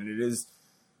film, and it is.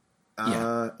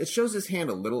 It shows his hand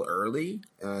a little early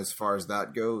as far as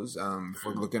that goes. If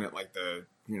we're looking at the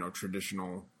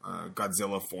traditional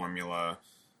Godzilla formula,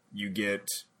 you get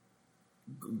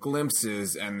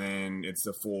glimpses and then it's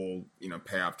the full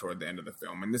payoff toward the end of the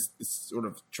film, and this sort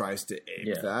of tries to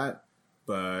ape that,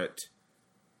 but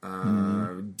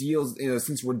deals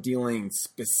since we're dealing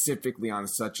specifically on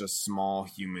such a small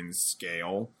human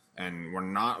scale, and we're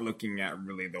not looking at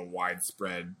really the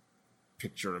widespread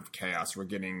picture of chaos. We're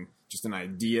getting just an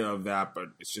idea of that, but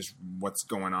it's just what's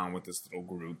going on with this little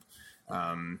group.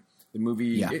 The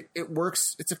movie, it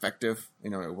works. It's effective.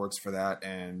 It works for that.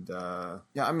 And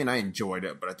I enjoyed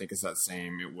it, but I think it's that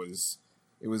same. It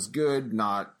was good,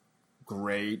 not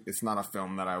great. It's not a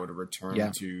film that I would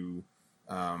return to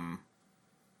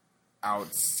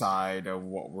outside of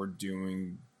what we're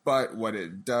doing. But what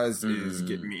it does is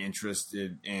get me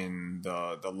interested in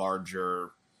the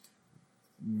larger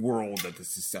world that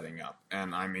this is setting up,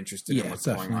 and I'm interested in what's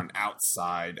going on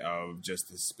outside of just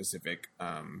this specific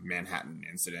Manhattan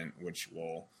incident, which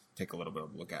we'll take a little bit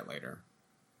of a look at later.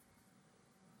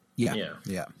 Yeah.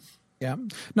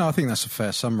 No, I think that's a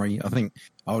fair summary. I think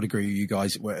I would agree with you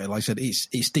guys. Like I said,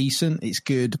 it's decent, it's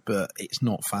good, but it's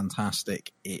not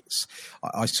fantastic.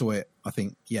 I saw it, I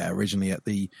think, originally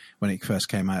when it first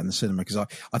came out in the cinema, because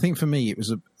I think for me it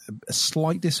was a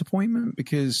slight disappointment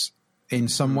in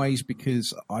some ways,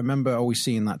 because I remember always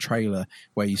seeing that trailer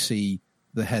where you see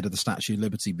the head of the Statue of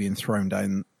Liberty being thrown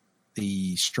down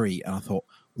the street, and I thought,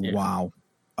 wow,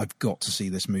 I've got to see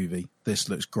this movie. This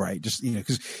looks great. Just,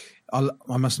 because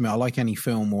I must admit, I like any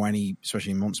film or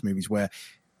especially monster movies, where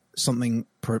something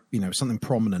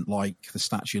prominent like the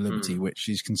Statue of Liberty, which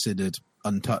is considered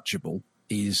untouchable,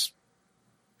 is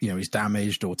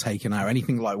damaged or taken out.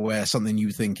 Anything like where something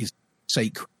you think is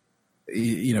sacred,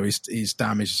 is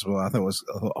damaged as well. I thought,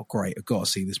 oh great, I've got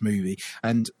to see this movie.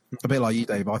 And a bit like you,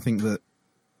 Dave, I think that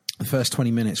the first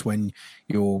 20 minutes when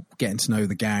you're getting to know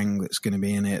the gang that's going to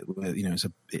be in it,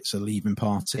 it's a leaving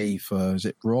party for, is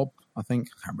it Rob? I think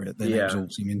I can't remember. Their names all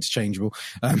seem interchangeable.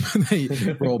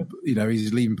 Rob,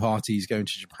 he's leaving party. He's going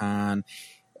to Japan.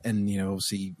 And,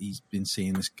 obviously he's been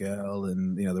seeing this girl,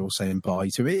 and, they're all saying bye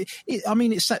to him.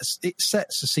 It sets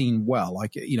the scene well. I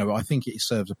think it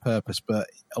serves a purpose, but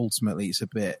ultimately it's a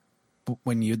bit,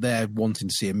 when you're there wanting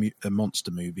to see a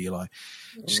monster movie, you're like,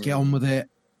 just get on with it.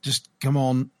 just come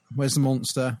on, where's the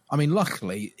monster? I mean,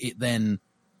 luckily it then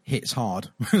hits hard.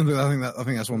 I think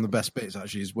that's one of the best bits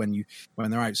actually, is when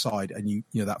they're outside and you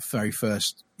know that very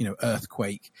first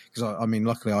earthquake. Because I mean,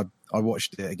 luckily I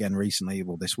watched it again recently,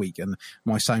 or this week, and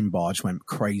my sound bar just went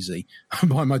crazy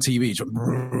behind my TV.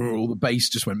 All the bass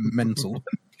just went mental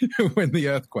when the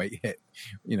earthquake hit.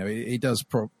 It does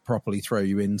properly throw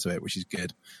you into it, which is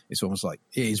good. It's almost like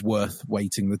it is worth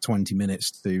waiting the 20 minutes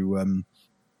to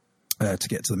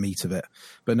get to the meat of it.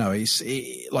 But no,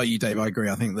 like you, Dave, I agree.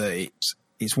 I think that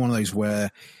it's one of those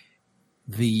where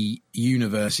the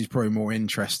universe is probably more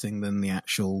interesting than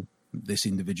this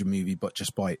individual movie, but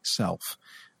just by itself.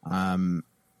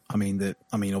 Obviously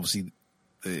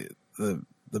the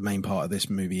main part of this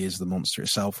movie is the monster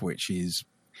itself, which is,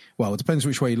 well, it depends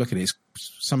which way you look at it.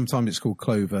 Sometimes it's called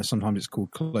Clover, sometimes it's called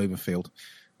Cloverfield.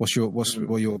 What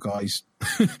your guys'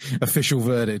 official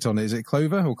verdict on it? Is it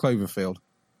Clover or Cloverfield?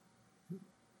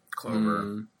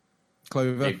 Clover.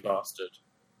 Clover. Big bastard.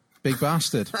 Big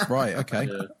bastard. Right. Okay.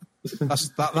 Yeah.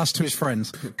 That's to his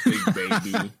friends. Big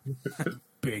baby.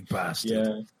 Big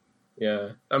bastard. Yeah.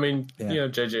 I mean,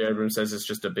 J.J. Abrams says it's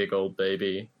just a big old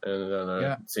baby, and I don't know.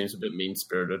 Yeah. It seems a bit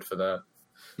mean-spirited for that.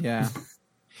 Yeah.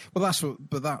 Well, that sort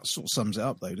of sums it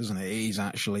up, though, doesn't it? He's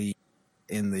actually,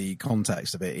 in the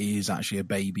context of it, he is actually a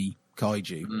baby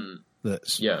kaiju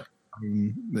that's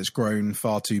grown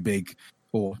far too big,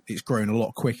 or it's grown a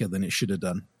lot quicker than it should have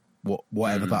done.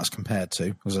 Whatever that's compared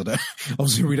to, because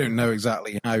obviously we don't know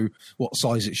exactly what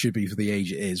size it should be for the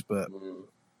age it is, but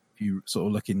if you sort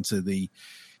of look into the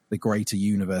greater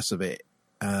universe of it,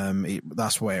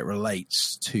 that's where it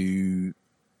relates to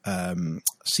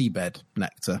seabed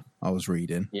nectar. I was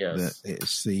reading that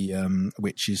it's the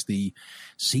which is the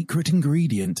secret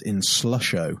ingredient in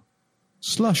Slusho,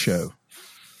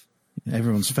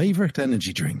 everyone's favorite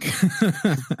energy drink.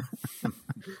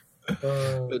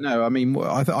 But no, I mean,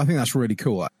 I think that's really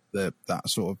cool. That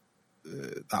sort of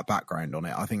that background on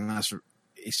it. I think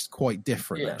it's quite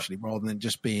different actually, rather than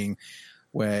just being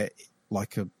where,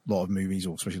 like a lot of movies,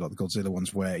 or especially like the Godzilla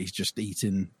ones, where he's just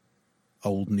eating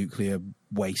old nuclear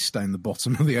waste down the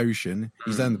bottom of the ocean.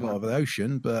 He's down the bottom of the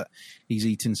ocean, but he's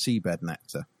eating seabed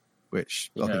nectar,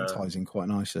 which I think ties in quite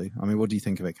nicely. I mean, what do you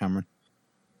think of it, Cameron?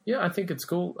 Yeah, I think it's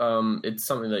cool. It's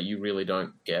something that you really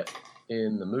don't get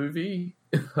in the movie.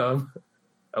 A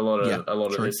lot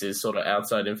of this is sort of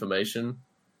outside information,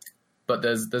 but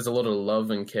there's a lot of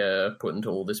love and care put into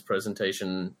all this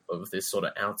presentation of this sort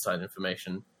of outside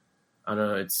information. I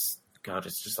know it's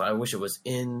just like, I wish it was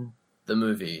in the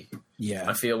movie. Yeah,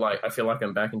 I feel like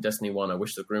I'm back in Destiny 1. I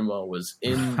wish the Grimoire was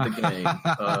in the game.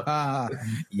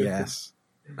 Yes.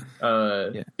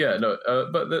 But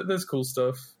there's cool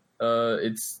stuff.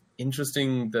 It's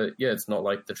interesting that it's not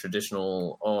like the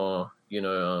traditional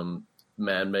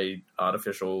man-made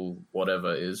artificial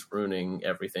whatever is ruining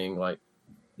everything. Like,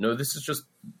 no, this is just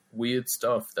weird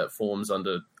stuff that forms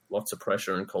under lots of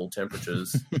pressure and cold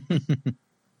temperatures.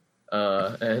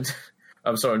 And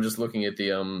I'm sorry, I'm just looking at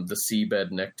the seabed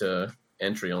nectar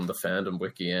entry on the fandom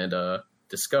wiki, and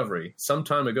discovery. Some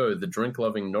time ago, the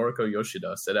drink-loving Noriko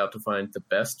Yoshida set out to find the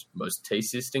best, most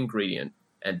tastiest ingredient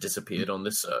and disappeared on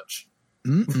this search.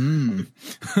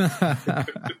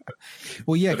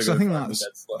 Well, yeah, because I think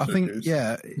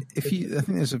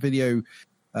there's a video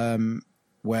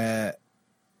where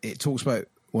it talks about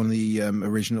one of the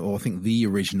original, or I think the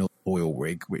original oil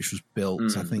rig, which was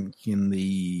built, I think, in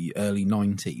the early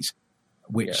 90s,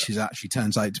 which is actually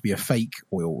turns out to be a fake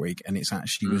oil rig, and it's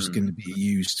actually was going to be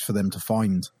used for them to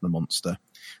find the monster.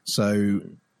 So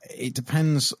it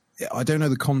depends. I don't know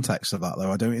the context of that,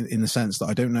 though. I don't, in the sense that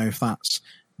I don't know if that's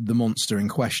the monster in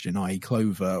question, i.e.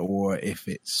 Clover, or if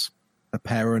it's a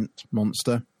parent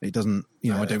monster. It doesn't,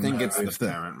 I don't think know it's the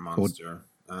parent monster.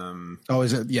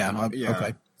 Is it? Yeah.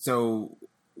 Okay. So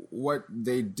what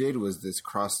they did was this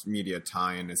cross-media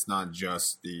tie-in. It's not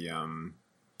just the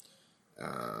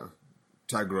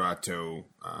Tagruato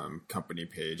company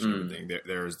page and everything.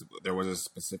 There was a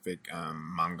specific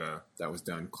manga that was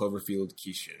done, Cloverfield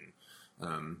Kishin,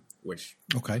 which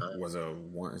was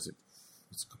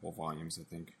it's a couple of volumes, I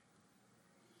think.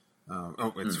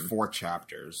 It's 4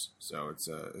 chapters, so it's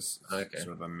sort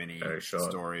of a mini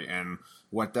story. And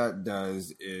what that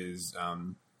does is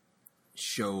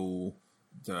show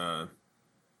the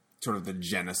sort of the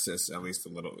genesis, at least a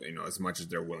little, as much as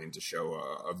they're willing to show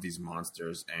of these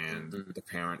monsters and the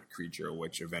parent creature,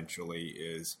 which eventually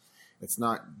it's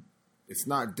not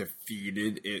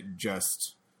defeated. It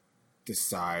just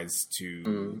decides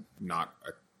to not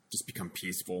just become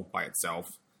peaceful by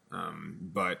itself.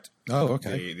 But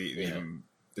the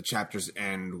chapters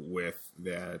end with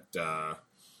that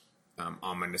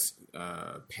ominous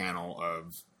panel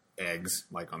of eggs,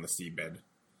 like on the seabed,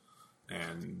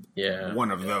 and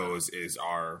one of those is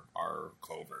our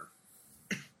Clover,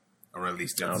 or at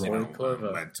least it's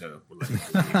led to believe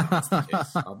that's the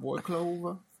case. Our boy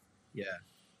Clover,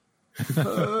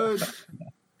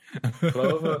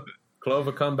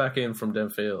 Clover, come back in from them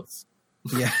fields.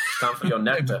 Yeah, time for your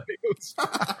nectar.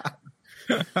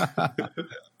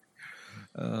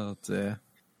 Oh dear.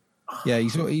 Yeah,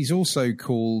 he's also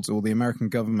called, or the American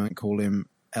government call him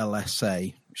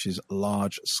LSA, which is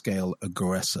large scale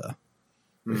aggressor,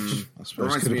 which I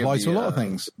suppose could apply to a lot of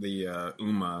things. The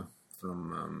Uma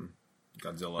from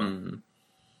Godzilla.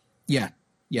 Yeah.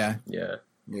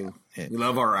 We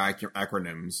love our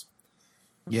acronyms.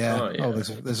 Yeah. Oh,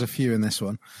 there's a few in this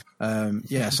one.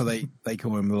 So they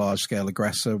call him the large scale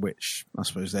aggressor, which I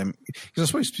suppose because I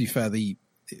suppose, to be fair,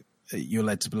 you're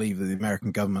led to believe that the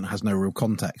American government has no real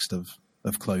context of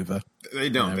Clover. They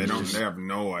don't. They have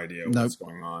no idea what's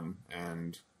going on,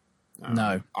 and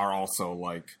are also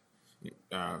like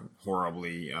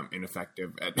horribly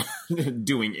ineffective at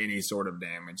doing any sort of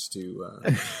damage to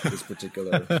this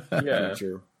particular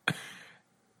creature.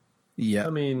 Yeah, I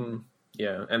mean,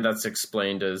 and that's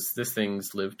explained as this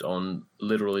thing's lived on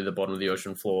literally the bottom of the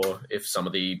ocean floor. If some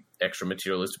of the extra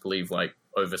material is to believe, like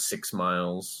over 6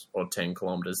 miles or 10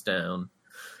 kilometers down.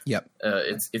 Yep.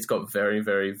 It's got very,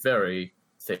 very, very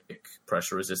thick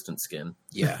pressure resistant skin.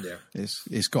 Yeah.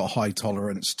 It's got high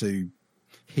tolerance to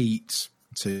heat,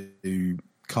 to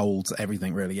cold,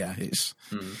 everything really. Yeah. He's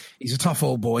a tough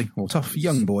old boy, or tough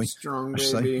young boy. Strong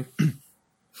baby.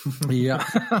 Yeah.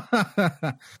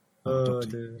 Oh,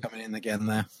 dude. Coming in again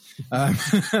there.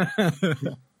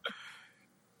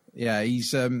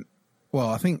 He's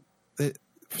I think that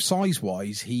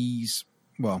size-wise,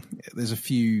 there's a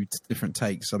few different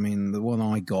takes. I mean, the one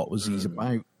I got was he's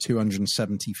about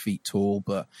 270 feet tall,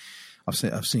 but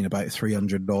I've seen about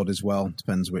 300 odd as well.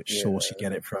 Depends which source you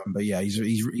get it from. But yeah,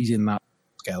 he's in that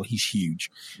scale. He's huge,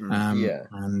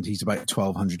 and he's about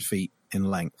 1,200 feet in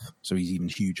length, so he's even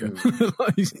huger.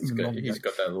 He's got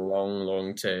that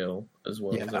long tail as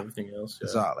well as everything else. Yeah.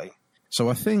 Exactly. So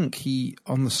I think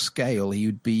on the scale, he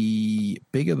would be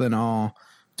bigger than our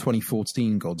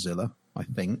 2014 Godzilla, I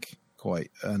think,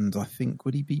 and I think,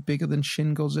 would he be bigger than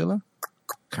Shin Godzilla?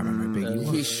 Can't remember how big he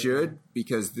was. He should,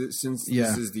 because this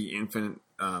is the infant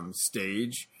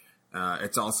stage,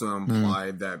 it's also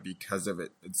implied that because of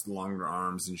its longer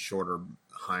arms and shorter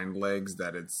hind legs,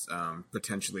 that it's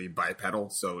potentially bipedal,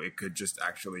 so it could just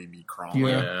actually be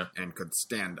crawling and could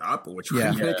stand up, which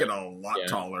would make it a lot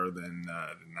taller than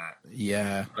that.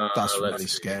 Yeah, that's really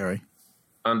scary.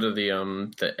 Under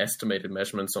the estimated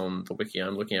measurements on the wiki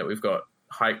I'm looking at, we've got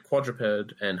height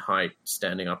quadruped and height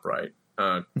standing upright.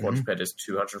 Quadruped is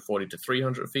 240 to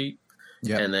 300 feet,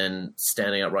 and then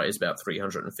standing upright is about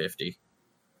 350.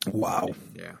 Wow.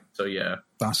 Yeah. So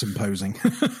that's imposing.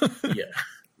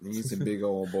 He's a big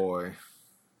old boy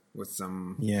with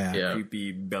some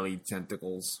creepy belly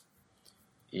tentacles.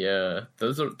 Yeah,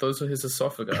 those are his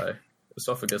esophagi.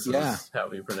 Esophagus is how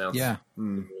we pronounce it.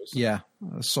 Yeah.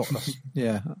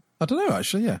 I don't know,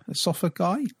 actually. Yeah,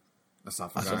 esophagi.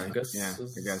 Esophagus. Yeah,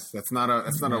 I guess that's not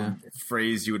a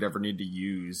phrase you would ever need to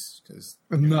use, because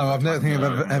I've never think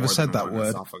I've ever said that word.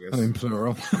 Esophagus. I mean,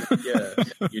 plural.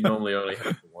 You normally only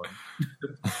have one.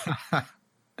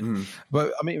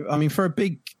 But I mean, for a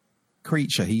big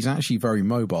creature, he's actually very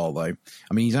mobile, though.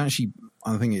 I mean, I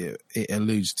think it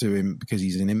alludes to him because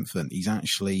he's an infant. He's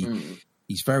actually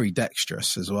he's very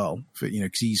dexterous as well.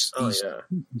 Because his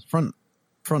front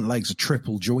legs are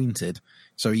triple jointed,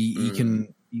 so he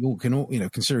can. You can,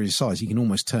 consider his size, he can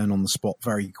almost turn on the spot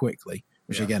very quickly,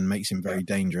 which again makes him very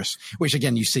dangerous. Which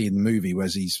again you see in the movie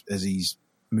as he's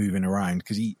moving around,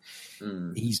 because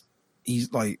he's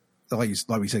like we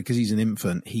said, because he's an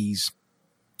infant, he's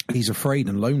afraid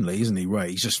and lonely, isn't he?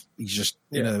 Ray? He's just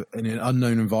in an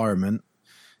unknown environment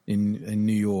in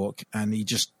New York, and he's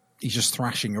just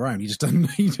thrashing around. He just doesn't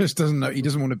know. He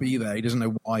doesn't want to be there. He doesn't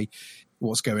know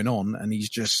what's going on, and he's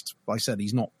just, like I said,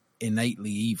 he's not innately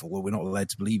evil. Well, we're not led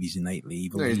to believe he's innately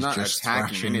evil. No, he's not just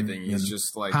attacking anything. He's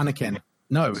just like panicking.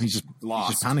 No, he's just lost.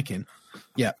 He's just panicking.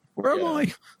 Yeah, where am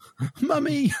I,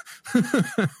 mummy?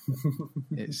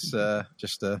 It's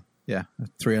just a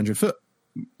 300-foot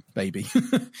baby,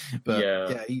 but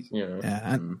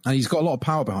and he's got a lot of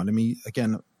power behind him.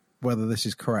 Again, whether this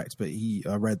is correct, but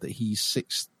I read that he's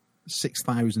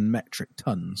 6,000 metric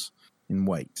tons in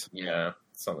weight. Yeah,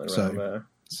 something around there.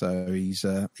 So he's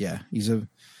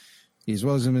as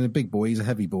well as being a big boy, he's a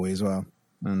heavy boy as well.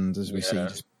 And as we see, he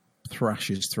just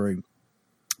thrashes through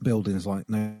buildings like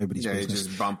nobody's business. He's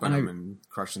just bumping them and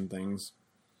crushing things.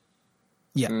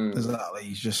 Yeah, exactly.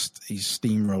 He's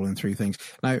steamrolling through things.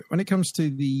 Now, when it comes to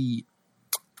the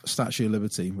Statue of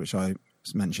Liberty, which I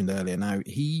mentioned earlier, now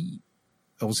he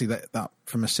obviously that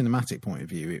from a cinematic point of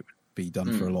view, it would be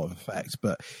done for a lot of effect.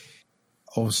 But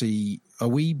obviously, are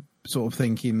we sort of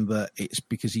thinking that it's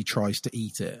because he tries to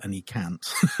eat it and he can't?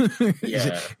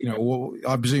 Yeah.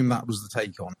 I presume that was the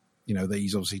take on, that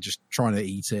he's obviously just trying to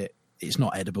eat it. It's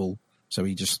not edible, so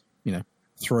he just,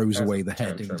 throws away the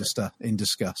head in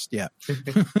disgust. Yeah.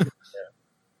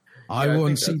 I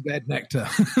want seabed nectar.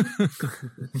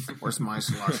 Where's my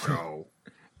slusho?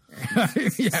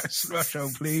 Yes,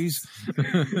 slusho, please.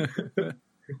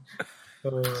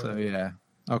 So yeah,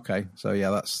 okay. So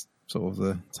yeah, that's sort of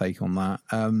the take on that.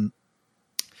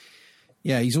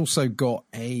 He's also got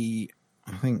I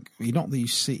think you only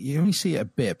see it a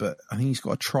bit, but I think he's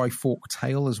got a trifork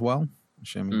tail as well.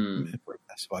 Actually, I mean,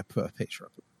 if I put a picture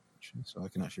up, so I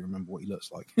can actually remember what he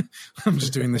looks like. I'm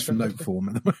just doing this for note form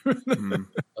at the moment.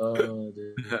 Oh,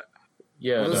 dude.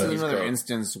 Yeah, this is another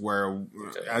instance where,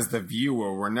 as the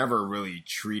viewer, we're never really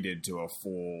treated to a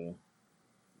full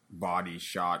body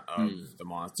shot of the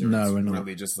monster. No, it's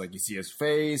really just like you see his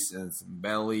face and some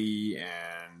belly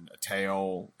and a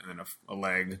tail and then a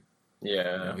leg.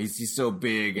 Yeah, he's so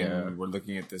big, and we're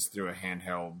looking at this through a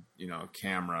handheld,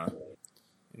 camera.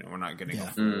 We're not getting a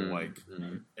full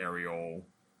aerial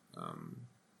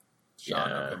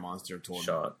shot of the monster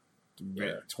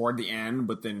toward the end,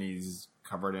 but then he's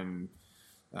covered in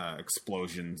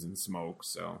explosions and smoke.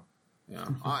 So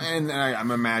and I'm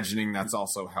imagining that's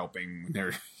also helping.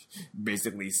 They're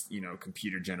basically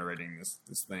computer generating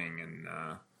this thing, and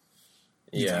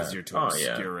it's easier to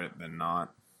obscure it than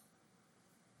not.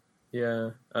 Yeah,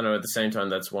 I know. At the same time,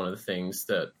 that's one of the things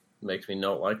that makes me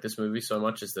not like this movie so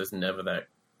much. Is there's never that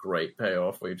great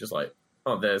payoff where you're just like,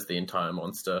 oh, there's the entire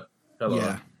monster. Hello.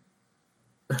 Yeah.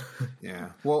 Yeah.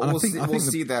 Well, we'll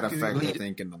see that effect, I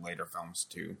think, in the later films,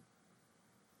 too.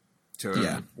 To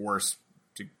a worse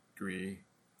degree.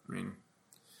 I mean...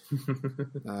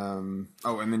 and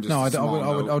then just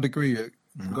I would agree.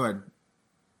 Go ahead.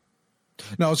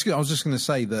 No, I was just going to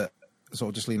say that, sort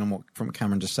of just lean on what from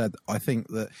Cameron just said. I think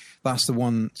that's the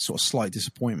one sort of slight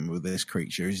disappointment with this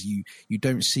creature is you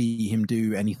don't see him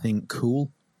do anything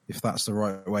cool, if that's the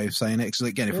right way of saying it. Because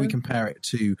again, if we compare it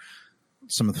to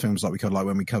some of the films like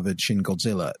when we covered Shin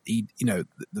Godzilla,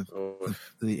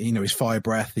 his fire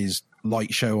breath, his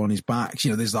light show on his back,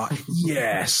 there's that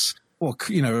yes. Well,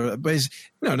 but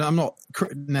I'm not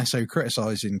necessarily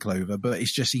criticizing Clover, but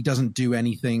it's just he doesn't do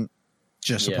anything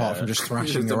apart from just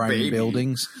thrashing around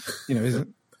buildings,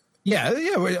 isn't? Yeah.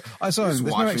 I saw just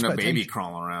watching a baby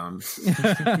crawl around.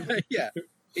 Yeah,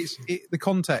 the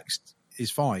context is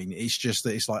fine. It's just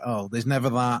that it's like, oh, there's never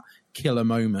that killer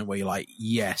moment where you're like,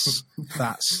 yes,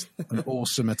 that's an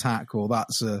awesome attack, or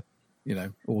that's a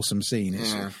awesome scene.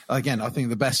 Again, I think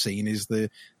the best scene is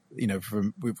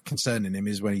concerning him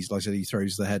is when he's, like I said, he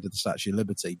throws the head of the Statue of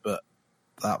Liberty, but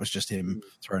that was just him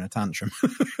throwing a tantrum.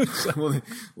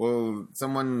 well,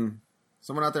 someone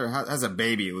out there has a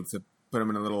baby. Let's put him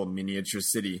in a little miniature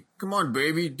city. Come on,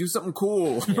 baby, do something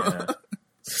cool. Yeah.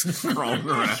 Crawling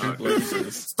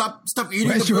around. Stop eating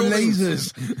Where's the your buildings.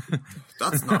 lasers?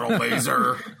 That's not a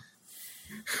laser.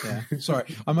 Yeah,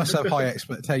 sorry. I must have high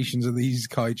expectations of these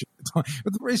kaiju. But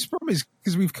the problem is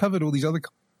because we've covered all these other.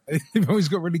 They've always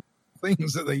got really cool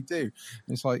things that they do.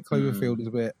 It's like Cloverfield is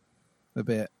a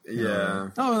bit. Yeah.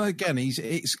 Oh, again,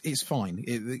 it's fine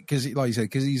because, like you said,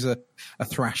 because he's a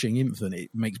thrashing infant.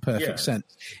 It makes perfect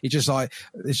sense. I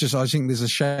think there's a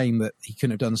shame that he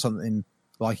couldn't have done something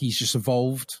like he's just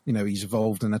evolved. He's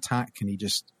evolved an attack, and he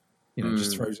just.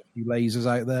 Just throws a few lasers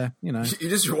out there. You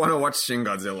just want to watch Shin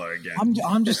Godzilla again.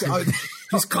 I'm just.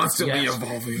 He's constantly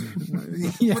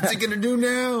evolving. Yeah. What's he gonna do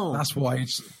now? That's why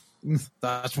he's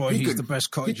the best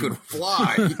kaiju. He could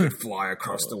fly. He could fly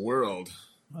across the world.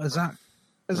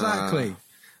 Exactly.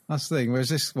 That's the thing. Whereas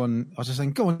this one, I was just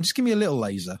saying, go on, just give me a little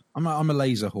laser. I'm a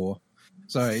laser whore.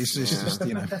 So it's just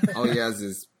All he has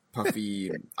is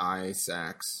puffy eye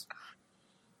sacs.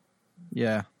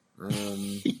 Yeah.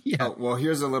 Yeah. Oh, well,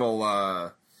 here's a little. I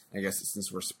guess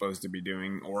since we're supposed to be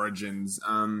doing origins,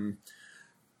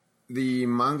 the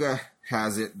manga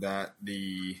has it that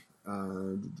the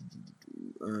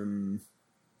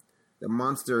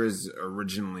monster is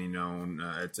originally known.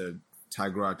 It's a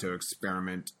Tigrato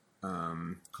experiment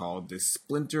called the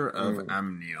Splinter of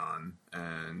Amnion,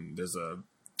 and there's a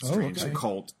strange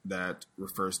cult that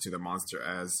refers to the monster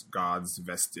as God's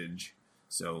vestige.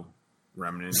 So.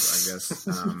 Remnant, I guess.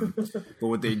 But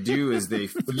what they do is they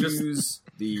fuse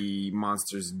the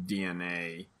monster's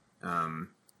DNA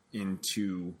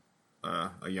into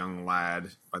a young lad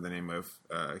by the name of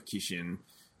Kishin,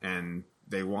 and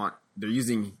they're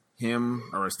using him,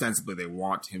 or ostensibly they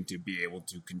want him to be able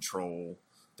to control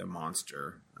the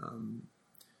monster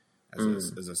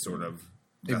as a sort of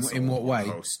in what way?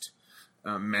 Host.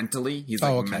 Mentally, he's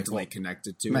mentally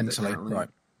connected to mentally, it. Mentally, right?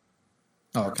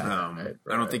 Oh, okay. I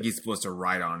don't think he's supposed to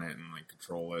ride on it and like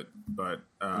control it, but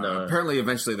apparently,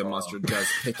 eventually, the monster does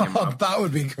pick him up. That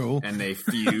would be cool. And they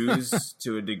fuse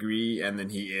to a degree, and then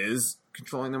he is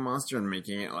controlling the monster and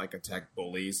making it like attack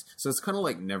bullies. So it's kind of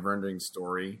like Neverending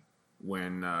Story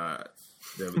when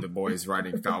the boy is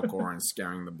riding Falcor and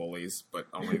scaring the bullies, but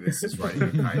only this is riding a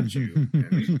kaiju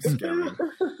and scaring.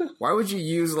 Why would you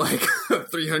use like a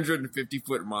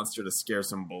 350-foot monster to scare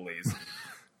some bullies?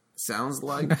 Sounds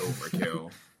like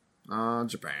overkill.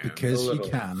 Japan. Because you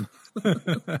can.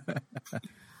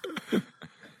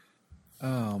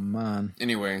 Oh, man.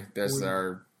 Anyway, that's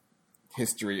our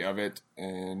history of it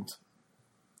and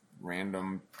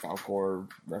random Falcor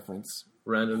reference.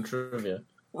 Random trivia.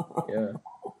 Yeah.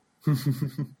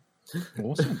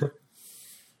 Awesome.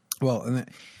 Well, and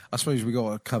I suppose we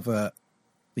got to cover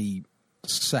the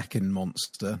second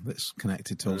monster that's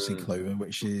connected to obviously Clover,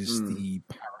 which is the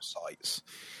parasites.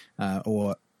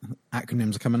 Or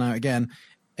acronyms are coming out again.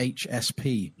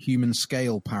 HSP, human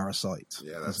scale parasite.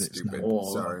 Yeah, that's stupid.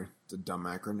 Sorry, it's a dumb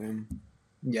acronym.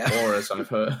 Yeah. Or as I've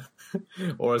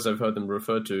heard them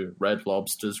refer to, Red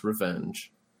Lobster's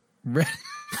Revenge. Red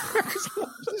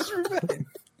Lobster's Revenge.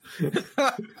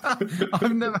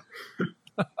 I've never.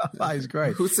 That is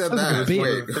great. Who said that?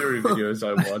 Wait, theory videos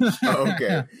I watched. Oh,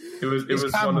 okay. It was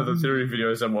one of the theory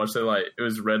videos I watched. They're like, it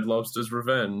was Red Lobster's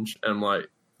Revenge, and I'm like,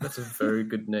 that's a very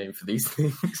good name for these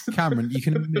things. Cameron, you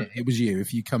can admit it was you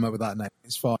if you come up with that name.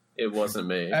 It's fine. It wasn't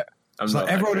me. It's like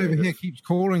everyone over here keeps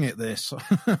calling it this.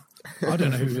 I don't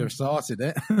know who started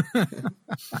it.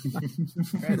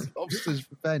 Red Lobster's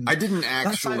Revenge. I didn't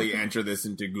actually enter this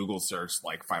into Google search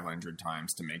like 500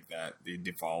 times to make that the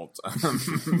default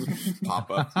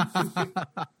pop up.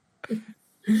 That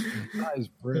is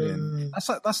brilliant.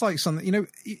 That's like something, you know,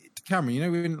 Cameron,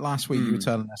 you know, last week you were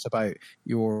telling us about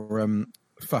your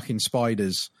fucking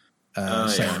spiders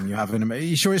saying you have in. Are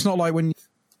you sure it's not like when you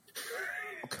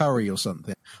curry or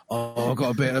something? Oh, I've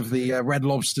got a bit of the Red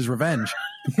Lobster's Revenge.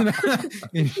 You know,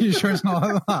 you sure it's not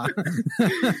like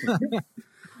that?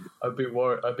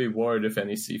 I'd be worried if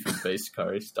any seafood-based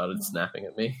curry started snapping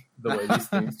at me the way these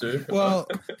things do. Well,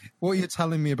 what you're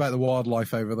telling me about the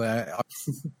wildlife over there,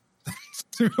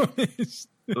 to be honest.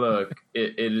 Look,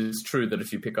 it is true that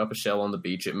if you pick up a shell on the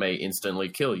beach, it may instantly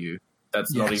kill you.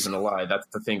 That's not even a lie. That's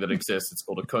the thing that exists. It's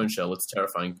called a cone shell. It's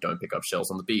terrifying. Don't pick up shells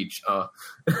on the beach.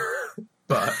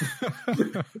 But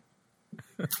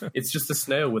it's just a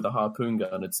snail with a harpoon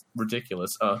gun. It's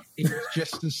ridiculous. It's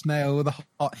just a snail with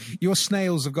your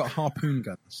snails have got harpoon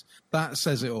guns. That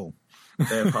says it all.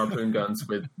 They have harpoon guns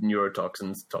with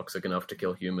neurotoxins toxic enough to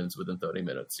kill humans within 30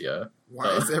 minutes, yeah.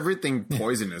 Why is everything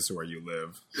poisonous where you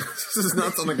live? This does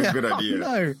not sound like a good idea.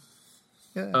 No.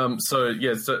 Yeah. So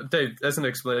Dave, as an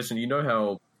explanation, you know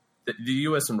how the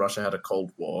US and Russia had a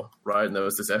Cold War, right? And there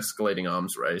was this escalating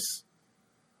arms race.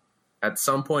 At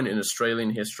some point in Australian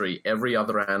history, every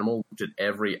other animal looked at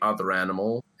every other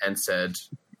animal and said,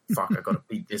 fuck, I gotta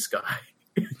beat this guy.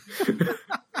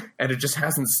 And it just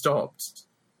hasn't stopped.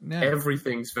 No.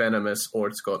 Everything's venomous, or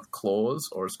it's got claws,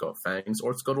 or it's got fangs,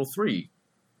 or it's got all three.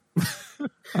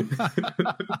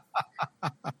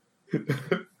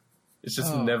 It's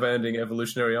just a never-ending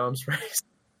evolutionary arms race.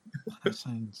 That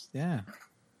sounds, yeah.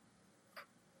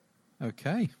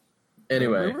 Okay.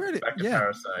 Anyway, back to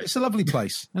Parasites. It's a lovely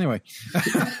place. Anyway.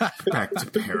 Back to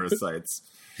Parasites.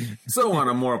 So on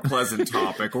a more pleasant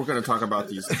topic, we're going to talk about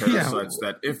these parasites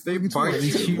that if they bite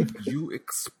you, you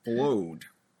explode.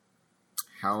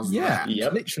 How's that? Yeah,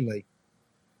 literally.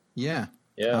 Yeah.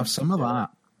 Have some of that.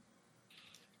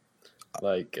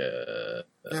 Like,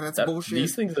 that's bullshit.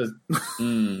 These things are...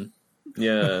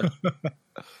 yeah.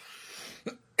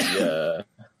 Yeah.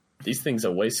 These things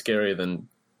are way scarier than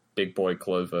Big Boy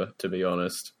Clover, to be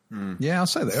honest. Yeah, I'll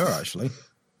say they are, actually.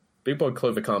 Big Boy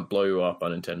Clover can't blow you up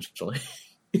unintentionally.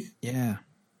 Yeah.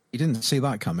 You didn't see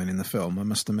that coming in the film, I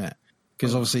must admit.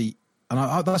 Because obviously...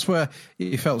 And that's where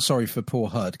you felt sorry for poor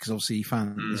Hud, because obviously he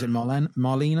found... Is it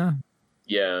Marlena?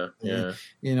 Yeah.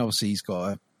 And obviously he's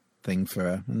got a thing for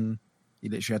her, and he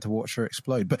literally had to watch her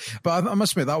explode. But I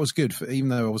must admit, that was good, even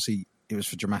though obviously it was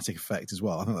for dramatic effect as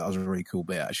well. I think that was a really cool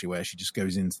bit, actually, where she just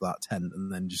goes into that tent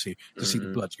and then just see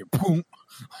the blood go boom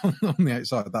on the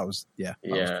outside. That was, that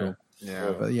was cool.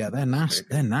 Yeah. But yeah, they're nasty.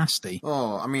 They're nasty.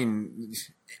 Oh, I mean,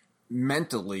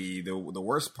 mentally, the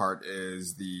worst part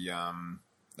is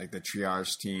the like the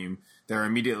triage team, they're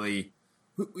immediately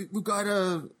we got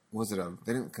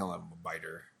they didn't call him a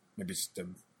biter.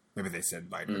 Maybe they said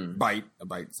biter. A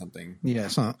bite something. Yeah,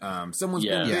 it's not. Someone's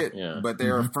been bit, but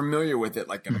they're familiar with it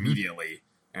like immediately.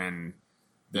 And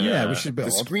which is a bit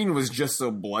the odd. screen was just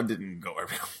so blood didn't go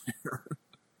everywhere.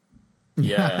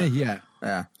 Yeah.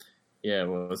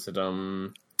 Well, was it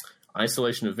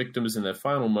isolation of victims in their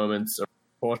final moments, a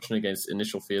precaution against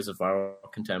initial fears of viral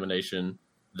contamination,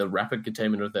 the rapid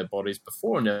containment of their bodies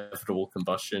before inevitable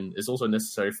combustion is also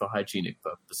necessary for hygienic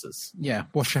purposes. Yeah,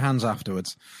 wash your hands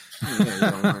afterwards.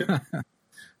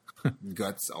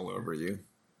 Guts all over you.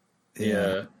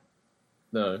 Yeah.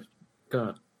 No.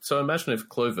 God. So imagine if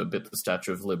Clover bit the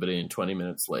Statue of Liberty and 20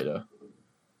 minutes later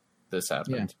this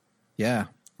happened. Yeah.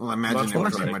 Well, I imagine Much it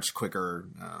would more be much quicker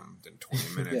than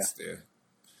 20 minutes.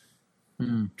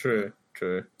 True.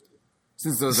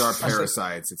 Since those are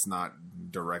parasites, it's not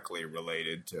directly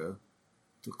related to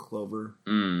Clover.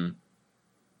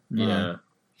 Yeah.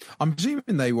 I'm presuming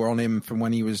they were on him from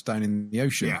when he was down in the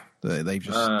ocean. Yeah. They've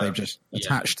just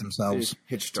attached themselves.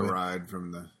 Hitched a ride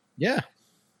from the... Yeah.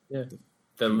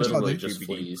 They're literally like just BBD.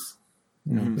 fleas.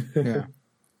 Yeah.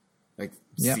 Like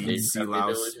Yeah. sea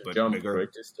louse, but jump bigger.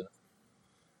 great distance.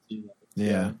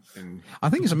 Yeah. And I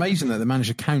think it's amazing that they managed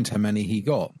to count how many he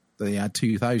got. That he had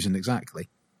 2,000 exactly.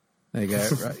 There you go.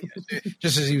 Right.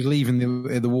 Just as he was leaving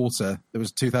the water, there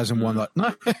was 2001. Like,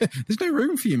 no, there's no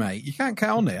room for you, mate. You can't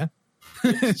count on here.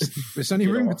 There's only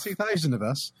room for 2,000 of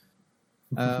us.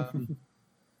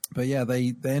 But yeah,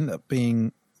 they end up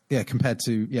being compared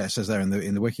to it says there in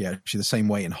the wiki actually the same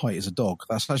weight and height as a dog.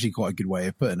 That's actually quite a good way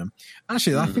of putting them.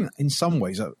 Actually, I think in some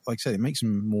ways, like I said, it makes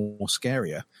them more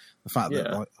scarier. The fact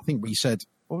that I think we said.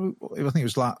 I think it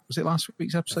was last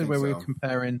week's episode where we were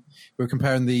comparing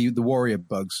the warrior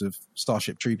bugs of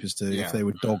Starship Troopers to if they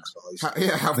were dog size.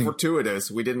 How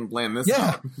fortuitous. We didn't plan this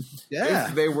out. Yeah.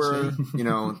 If they were,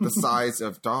 the size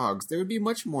of dogs, they would be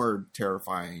much more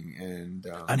terrifying.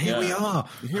 And here we are.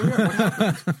 What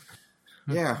happened?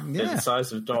 They're the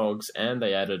size of dogs, and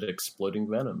they added exploding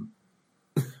venom.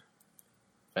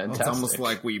 Fantastic. It's almost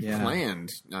like we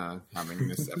planned having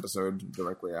this episode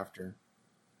directly after.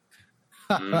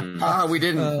 We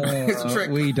didn't. It's a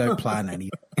trick. We don't plan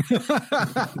anything.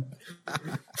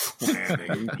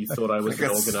 Planning. You thought I was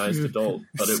an organized adult,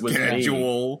 but it was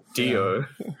schedule. me, Dio.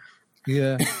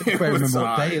 Yeah, I can't remember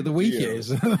what day of the week it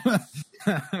is.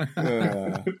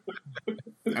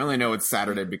 I only know it's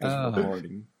Saturday because of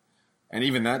recording, and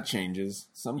even that changes.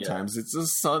 Sometimes it's a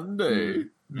Sunday.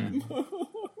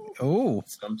 Oh,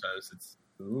 sometimes it's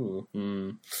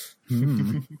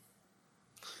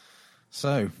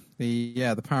So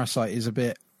the parasite is a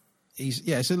bit. So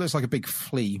it looks like a big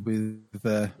flea with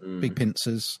big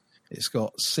pincers. It's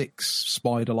got 6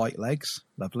 spider-like legs.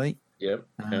 Lovely. Yep.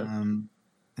 And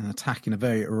attack in a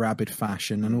very rabid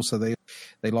fashion, and also they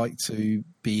like to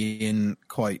be in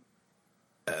quite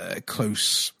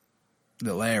close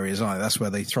little areas. That's where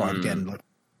they thrive again. Like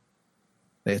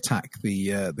they attack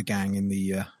the gang in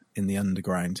the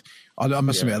underground. I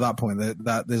must admit at that point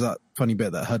that there's that funny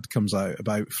bit that HUD comes out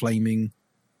about flaming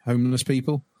homeless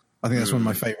people. I think that's one of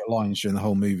my favourite lines during the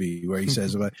whole movie, where he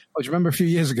says about, do you remember a few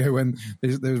years ago when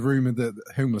there was rumoured that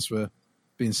homeless were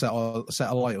being set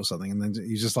alight or something, and then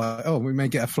he's just like, we may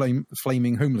get a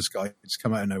flaming homeless guy just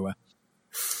come out of nowhere.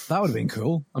 That would have been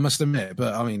cool, I must admit.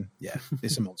 But I mean,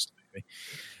 it's a monster movie.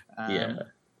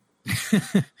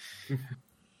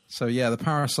 So the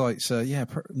parasites are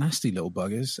nasty little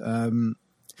buggers.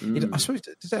 I suppose,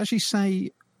 does it actually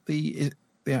say the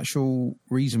actual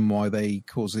reason why they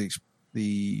cause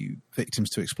the victims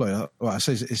to explode? Well, it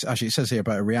says here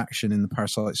about a reaction in the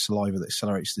parasite's saliva that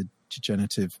accelerates the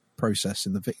degenerative process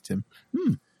in the victim.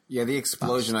 Yeah, the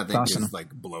explosion I think is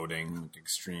like bloating,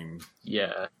 extreme.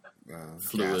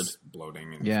 Fluid gas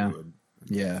bloating and fluid.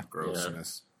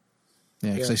 Grossness.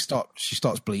 Yeah, because she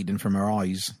starts bleeding from her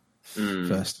eyes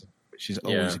first, which is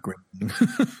always a great thing.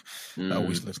 That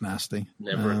always looks nasty.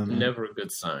 Never a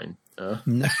good sign.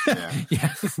 And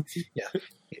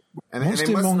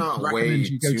they must not weigh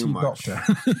too much.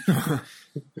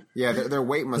 Their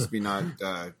weight must be not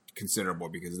considerable,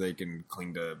 because they can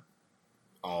cling to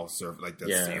all like the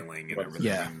ceiling and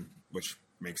everything, which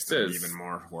makes them even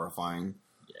more horrifying.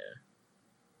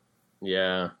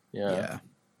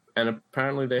 And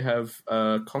apparently they have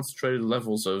concentrated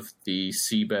levels of the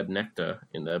seabed nectar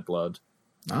in their blood.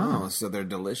 Oh, so they're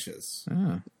delicious.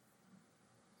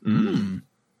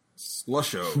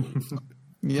 Slusho.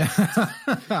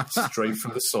 Straight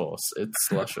from the source. It's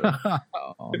slusho.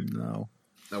 Oh no!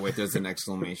 Oh wait, there's an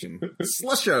exclamation.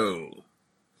 Slusho.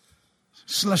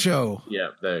 Slusho. Yeah,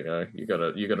 there you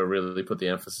go. You gotta really put the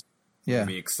emphasis. Yeah.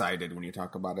 Be excited when you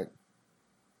talk about it.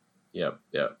 Yep.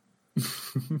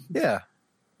 Yeah.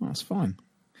 That's fine.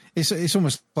 It's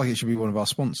almost like it should be one of our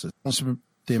sponsors.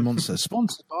 Dear Monster,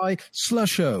 sponsored by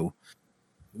Slusho.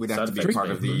 We'd have to be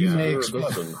part of the.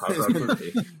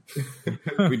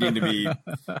 We need to be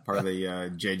part of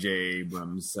the J.J.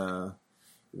 Abrams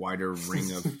wider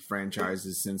ring of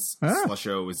franchises, since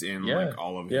Slusho was in like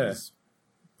all of his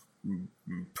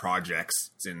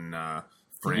projects. It's in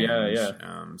Fringe,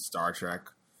 Star Trek,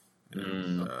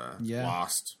 and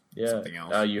Lost. Something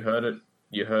else. You heard it.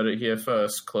 You heard it here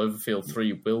first. Cloverfield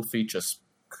 3 will feature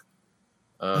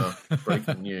Spock.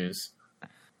 Breaking news.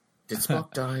 Did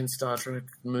Spock die in Star Trek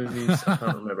movies? I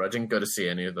can't remember. I didn't go to see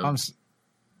any of them.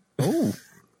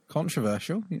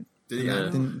 Controversial. Did he? I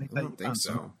don't think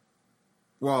so.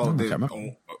 Well,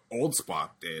 old Spock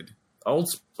did. Old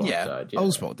Spock died. Yeah.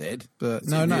 Old Spock did, but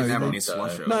new new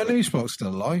Spock's still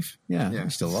alive. Yeah,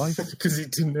 he's still alive because he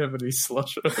didn't have any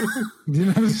slusher.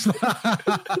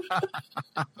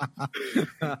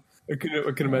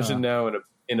 I can imagine now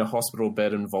in a hospital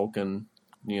bed in Vulcan.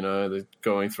 You know, they're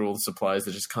going through all the supplies.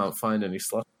 They just can't find any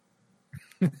slush.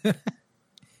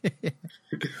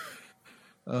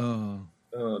 Oh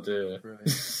dear. Right.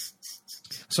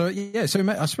 So I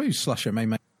suppose Slusher may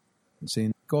make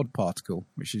seeing God Particle,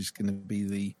 which is going to be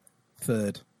the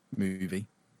third movie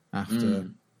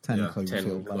after 10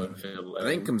 Cloverfield Lane. I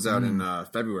think it comes out in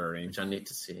February. Which I need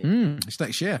to see. It's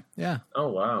next year, yeah. Oh,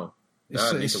 wow.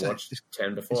 I need to watch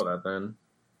 10 before that then.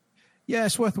 Yeah,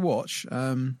 it's worth a watch.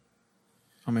 I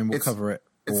mean, we'll cover it.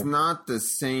 It's not the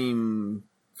same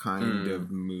kind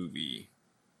of movie.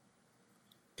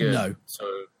 Good. No. So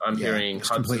I'm hearing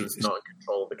Hudson's not in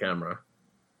control of the camera.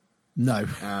 No.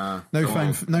 No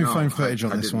phone footage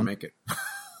on this one. Make it.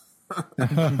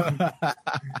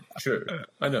 True.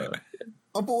 I know.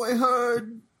 A boy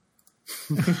heard.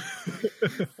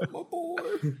 My boy.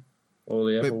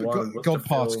 But God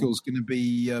Particle is going to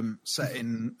be set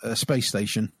in a space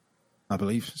station, I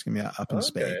believe. It's going to be up in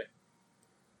space.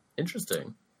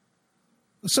 Interesting.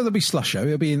 So there'll be Slusho.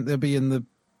 They'll be in the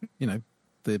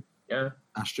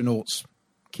astronauts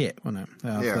kit, won't it?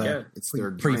 It's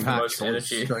their pre-packed. It's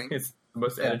the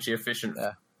most energy efficient.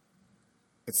 Yeah.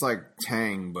 It's like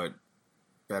Tang, but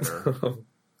better. Oh,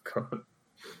 God.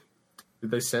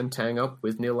 Did they send Tang up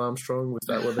with Neil Armstrong? Was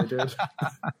that what they did?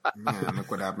 Man,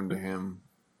 look what happened to him.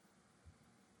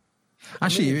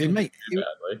 Actually, it may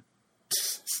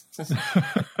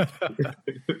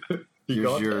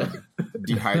Here's your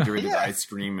dehydrated ice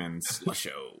cream and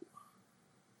Slusho.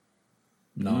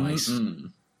 Nice.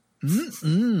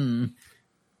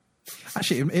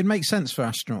 Actually, it makes sense for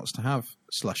astronauts to have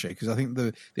Slusho, because I think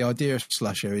the idea of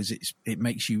Slusho is it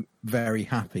makes you very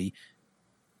happy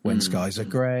when skies are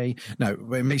grey. No,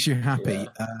 it makes you happy.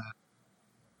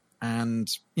 And,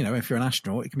 if you're an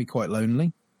astronaut, it can be quite lonely,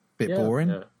 a bit boring.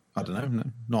 Yeah. I don't know, no,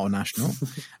 not an astronaut.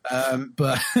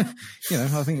 But, I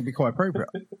think it'd be quite appropriate.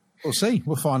 We'll see.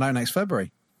 We'll find out next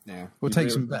February. Yeah. We'll take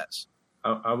some bets.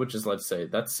 I would just like to say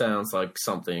that sounds like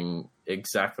something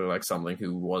exactly like something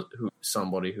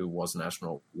somebody who was an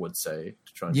astronaut would say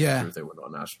to try and prove they were not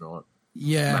an astronaut.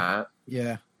 Yeah. Matt.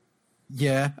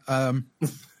 Yeah. I'm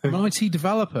an IT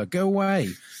developer. Go away.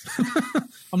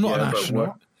 I'm not an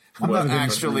astronaut. I'm not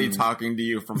actually talking to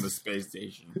you from the space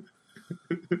station.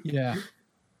 Yeah.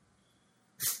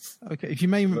 Okay. If you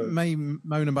may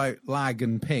moan about lag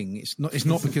and ping, it's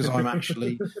not because I'm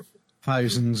actually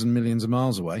thousands and millions of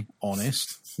miles away.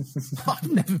 Honest,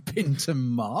 I've never been to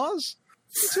Mars.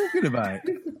 What are you talking about?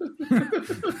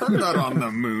 I'm not on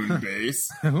the moon base.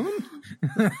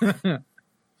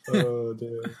 Oh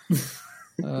dear.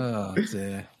 Oh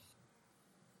dear.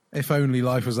 If only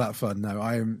life was that fun. No,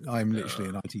 I'm literally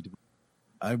an IT developer.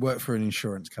 I work for an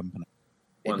insurance company.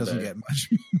 It doesn't get much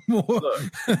more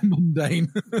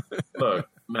mundane. Look,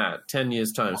 Matt, 10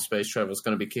 years' time, space travel is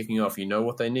going to be kicking off. You know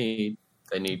what they need?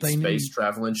 They need space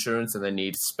travel insurance, and they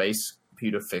need space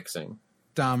computer fixing.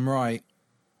 Damn right.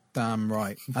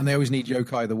 And they always need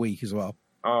Yokai of the Week as well.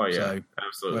 Oh, yeah, so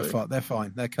absolutely. They're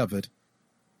fine. They're covered.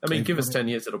 I mean, give us 10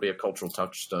 years, it'll be a cultural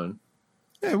touchstone.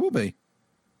 Yeah, it will be.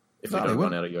 If we don't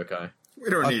run out of Yokai. We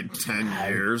don't need 10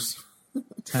 years.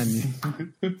 10 years.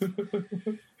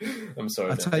 I'm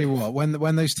sorry. I tell you what,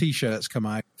 when those T-shirts come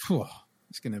out,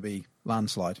 it's going to be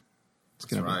landslide. It's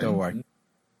going to be, don't worry.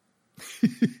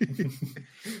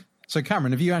 So,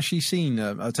 Cameron, have you actually seen?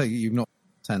 I'll tell you, you've not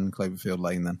 10 Cloverfield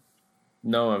Lane then.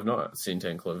 No, I've not seen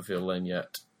 10 Cloverfield Lane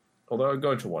yet. Although I'm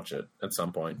going to watch it at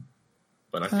some point.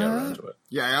 But I can't get around to it.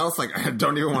 Yeah, I was like, I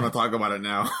don't even want to talk about it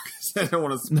now because I don't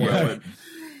want to spoil it.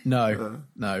 No.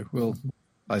 We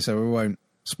won't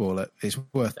spoil it. It's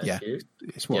worth,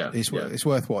 it's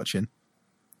worth watching.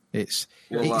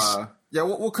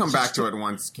 We'll come back to it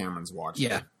once Cameron's watched.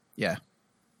 Yeah.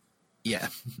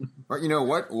 But you know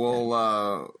what?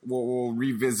 We'll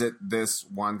revisit this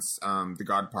once the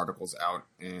God Particle's out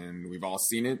and we've all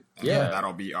seen it. And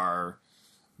that'll be our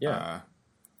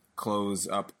close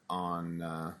up on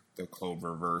the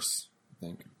Cloververse, I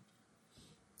think.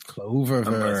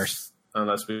 Cloververse.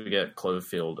 Unless we get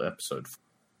Cloverfield episode 4.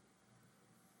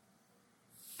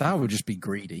 That would just be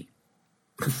greedy.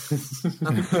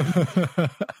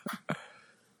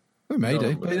 We may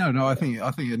do. But no. I think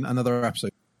another episode.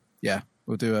 Yeah,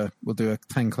 we'll do a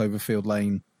 10 Cloverfield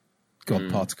Lane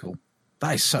God Particle.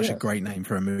 That is such a great name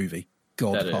for a movie.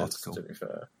 God Particle. To be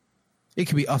fair. It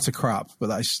could be utter crap, but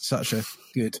that is such a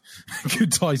good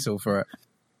title for it.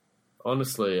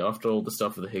 Honestly, after all the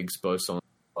stuff with the Higgs boson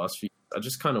last few, I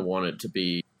just kind of want it to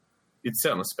be. It's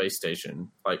set on a space station.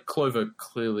 Like Clover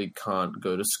clearly can't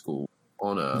go to school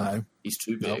on Earth. No. He's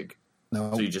too big.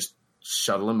 No. So you just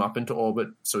shuttle him up into orbit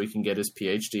so he can get his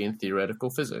PhD in theoretical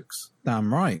physics.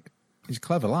 Damn right. He's a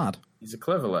clever lad. He's a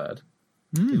clever lad.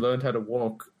 He learned how to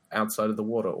walk outside of the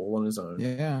water all on his own.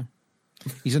 Yeah.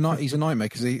 He's a nightmare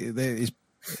because the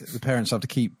parents have to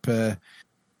keep.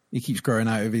 He keeps growing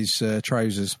out of his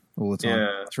trousers all the time.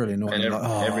 Yeah. It's really annoying.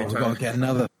 We've got to get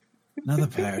another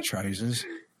pair of trousers.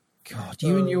 God,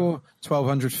 you and your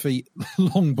 1,200 feet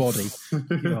long body.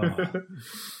 Oh.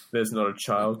 There's not a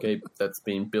child gate that's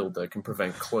been built that can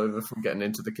prevent Clover from getting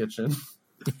into the kitchen.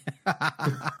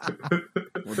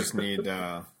 We'll just need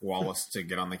Wallace to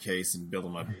get on the case and build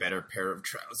him a better pair of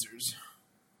trousers.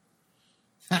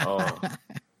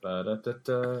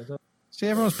 See,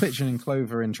 everyone's pitching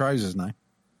Clover in trousers now.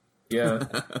 Yeah.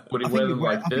 Would he wear them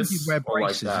like this or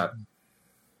like that?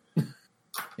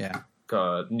 Yeah.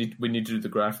 God, we need to do the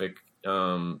graphic. I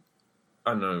don't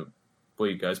know. Were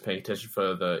you guys paying attention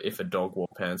for the if a dog wore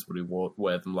pants, would he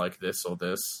wear them like this or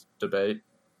this debate?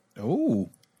 Oh.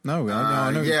 No,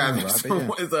 I know.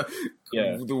 The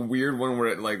weird one where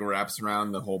it like wraps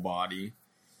around the whole body.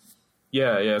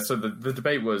 Yeah. So the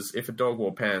debate was if a dog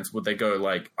wore pants, would they go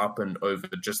like up and over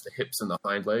just the hips and the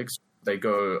hind legs? They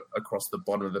go across the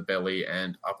bottom of the belly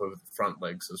and up over the front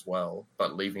legs as well,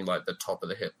 but leaving like the top of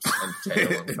the hips and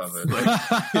tail uncovered.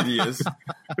 Hideous.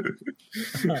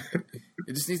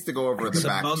 It just needs to go over the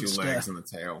back two legs and the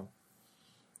tail.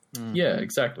 Yeah,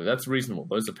 exactly. That's reasonable.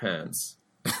 Those are pants.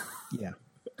 Yeah.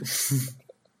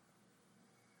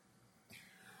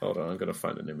 Hold on, I'm going to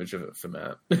find an image of it for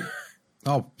Matt.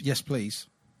 Oh, yes, please.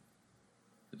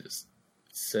 Just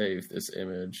save this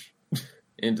image.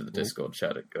 Into the Discord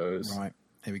chat it goes. Right,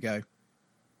 here we go.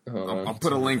 I'll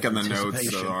put a link in the notes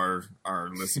so our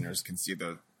listeners can see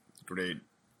the great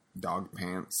dog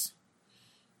pants.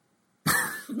 That's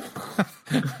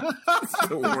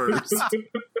the worst.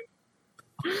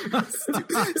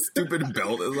 Stupid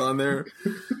belt is on there.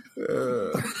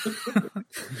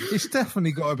 It's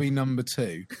definitely got to be number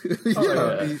 2.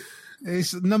 Yeah.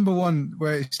 It's number 1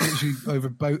 where it's literally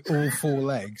over all 4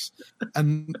 legs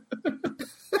and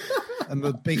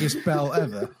the biggest belt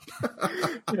ever.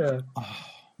 Yeah.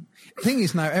 The thing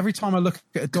is now, every time I look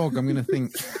at a dog, I'm going to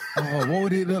think, what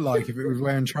would it look like if it was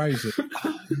wearing trousers?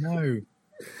 Oh, no.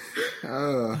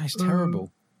 That's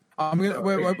terrible.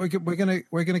 We're gonna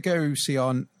go see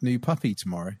our new puppy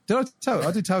tomorrow. I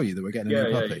did tell you that we're getting a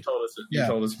new puppy. Yeah, you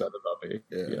told us about the puppy.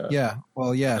 Yeah.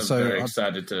 Well, yeah. I'm very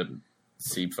excited to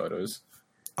see photos.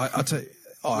 I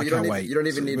can't wait. You don't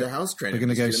even need a house trainer. We're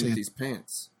gonna go see these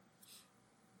pants.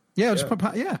 Yeah, just put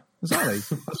exactly.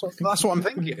 That's what I'm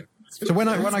thinking. So when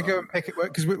I go and pick it,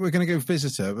 because we're going to go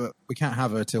visit her, but we can't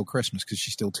have her till Christmas because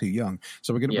she's still too young.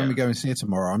 So when we go and see her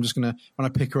tomorrow, I'm just going to, when I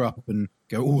pick her up and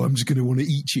go, I'm just going to want to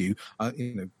eat you,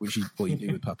 which is what you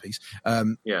do with puppies.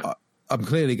 I'm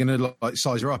clearly going to like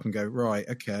size her up and go, right,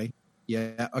 okay,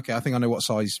 I think I know what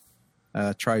size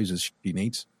trousers she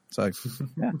needs. So I'm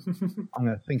going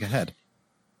to think ahead.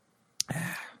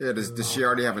 Yeah, does she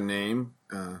already have a name?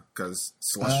 Because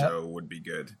Slusho would be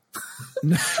good.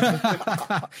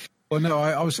 Well, no,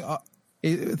 I was.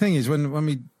 The thing is, when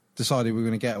we decided we were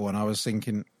going to get one, I was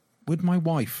thinking, would my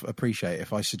wife appreciate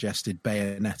if I suggested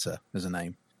Bayonetta as a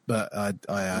name? But no,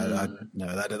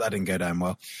 that didn't go down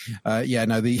well.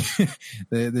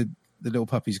 The little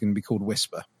puppy's going to be called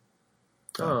Whisper.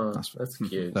 So that's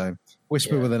cute. So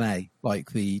Whisper with an A,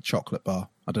 like the chocolate bar.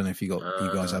 I don't know if you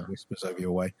guys have Whispers over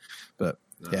your way, but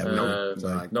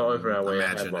not over our way. I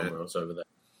had one when I was over there.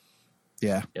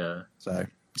 Yeah. So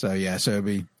it'll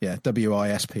be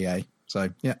WISPA. So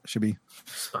it should be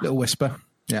little Whisper.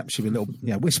 Yeah, should be little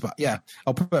Whisper. Yeah,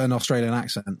 I'll put an Australian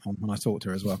accent on when I talk to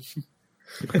her as well.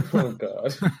 Oh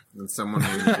God! And someone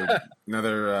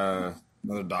another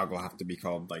Another dog will have to be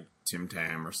called like Tim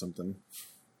Tam or something.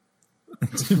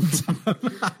 It's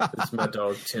my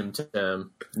dog Tim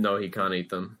Tam. No, he can't eat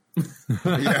them.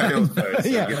 Yeah,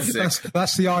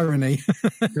 that's the irony.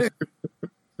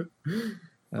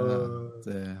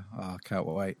 I can't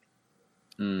wait.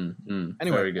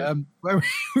 Anyway,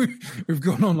 we've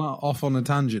gone off on a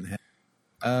tangent here.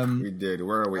 We did.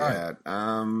 Where are we at?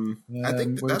 I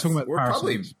think we're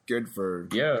probably good for.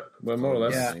 Yeah, we're more or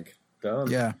less I think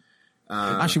done. Yeah.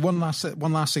 Actually, one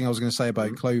last thing I was going to say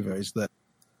about Clover is that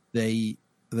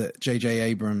J.J.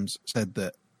 Abrams said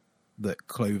that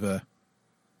Clover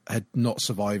had not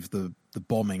survived the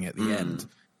bombing at the end,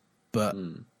 but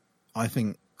I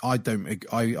don't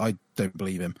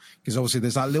believe him, because obviously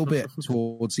there's that little bit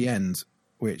towards the end,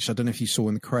 which I don't know if you saw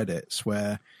in the credits,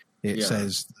 where it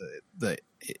says that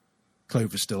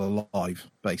Clover's still alive,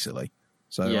 basically.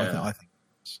 So I think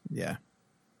yeah.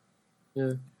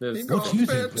 What do you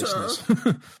think, listeners?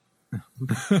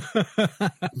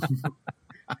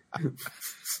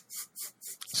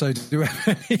 So, do you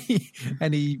have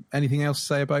anything else to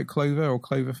say about Clover or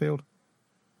Cloverfield?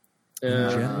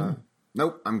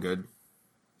 Nope, I'm good.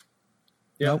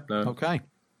 Yeah, nope. No. Okay.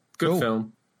 Good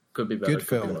film. Could be better. Good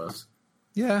film.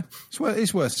 Yeah,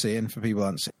 it's worth seeing for people who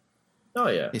haven't seen. Oh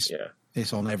yeah,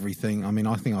 It's on everything. I mean,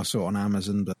 I think I saw it on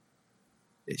Amazon, but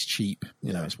it's cheap.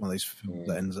 You know, it's one of those films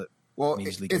that ends up. Well,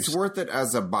 it's worth it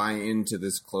as a buy-in to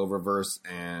this Cloververse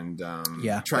and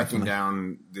tracking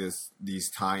down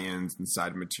these tie-ins and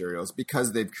side materials,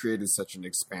 because they've created such an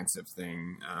expansive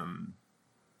thing.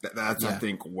 That's I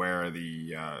think where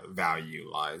the value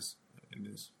lies in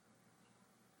this.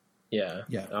 Yeah.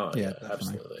 Oh, yeah, definitely.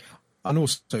 absolutely. And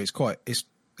also, it's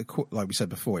like we said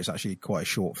before, it's actually quite a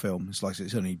short film. It's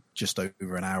only just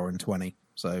over an hour and 20.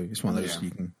 So it's one of those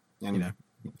you can,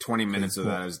 20 minutes of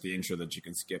that is the intro that you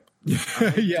can skip.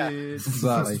 Yeah,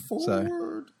 exactly.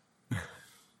 So,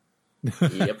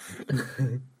 yep.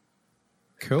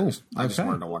 Cool. I just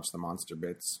wanted to watch the monster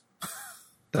bits.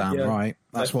 Damn right.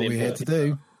 That's what we're here to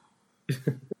do.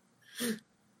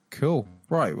 Cool.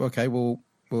 Right. Okay. We'll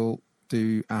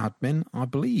do admin. I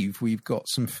believe we've got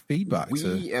some feedback.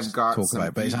 We have got talk some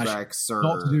about, feedback, sir.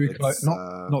 Not to do with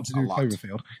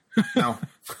Cloverfield. No,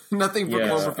 nothing for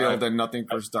Cloverfield and nothing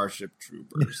for Starship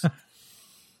Troopers.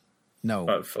 No,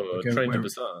 but for Train to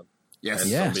Busan.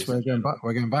 Yes, we're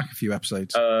going back a few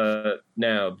episodes.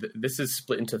 Now this is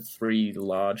split into 3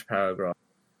 large paragraphs.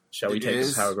 Shall we take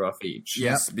a paragraph each?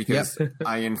 Yes, because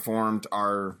I informed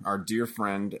our dear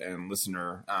friend and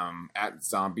listener at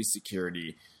Zombie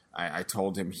Security. I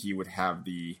told him he would have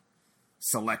the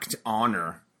select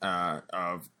honor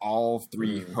of all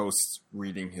 3 hosts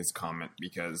reading his comment,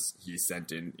 because he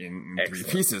sent in 3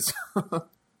 pieces.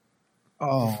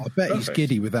 I bet he's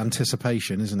giddy with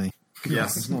anticipation, isn't he?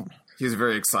 Yes, he's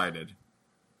very excited.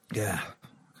 Yeah,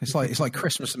 it's like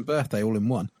Christmas and birthday all in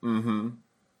one. Mm-hmm.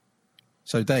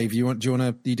 So, Dave, do you want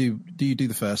to do you do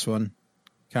the first one?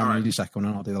 Cameron, you do the second one,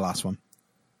 and I'll do the last one.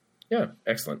 Yeah,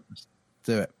 excellent.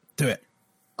 Do it.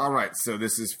 All right, so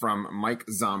this is from Mike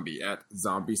Zombie at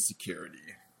Zombie Security.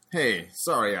 Hey,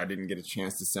 sorry I didn't get a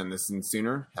chance to send this in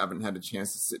sooner. Haven't had a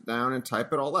chance to sit down and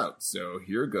type it all out, so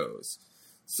here goes.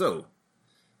 So,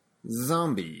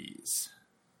 zombies.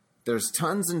 There's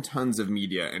tons and tons of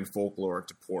media and folklore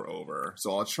to pour over,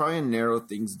 so I'll try and narrow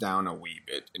things down a wee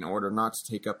bit in order not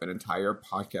to take up an entire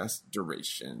podcast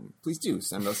duration. Please do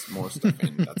send us more stuff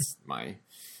in. That's my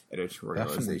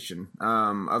editorialization.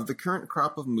 Of the current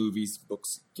crop of movies,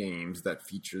 books, games that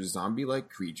feature zombie-like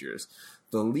creatures,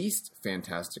 the least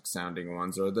fantastic sounding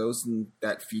ones are those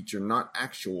that feature not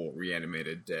actual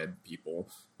reanimated dead people,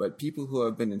 but people who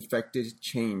have been infected,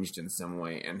 changed in some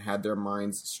way, and had their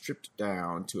minds stripped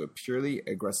down to a purely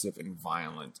aggressive and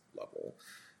violent level.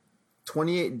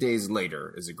 28 Days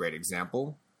Later is a great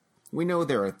example. We know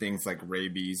there are things like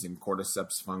rabies and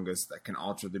cordyceps fungus that can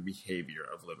alter the behavior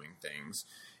of living things.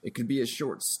 It could be a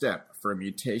short step for a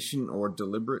mutation or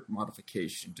deliberate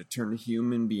modification to turn a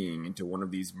human being into one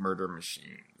of these murder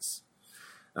machines.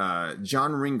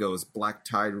 John Ringo's Black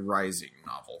Tide Rising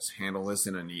novels handle this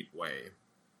in a neat way.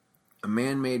 A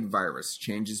man-made virus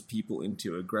changes people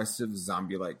into aggressive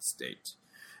zombie-like state.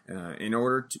 In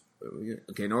order to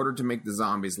make the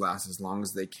zombies last as long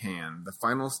as they can, the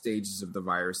final stages of the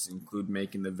virus include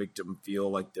making the victim feel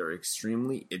like they're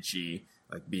extremely itchy,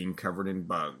 like being covered in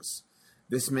bugs.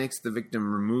 This makes the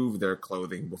victim remove their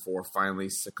clothing before finally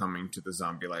succumbing to the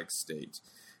zombie-like state.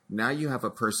 Now you have a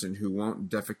person who won't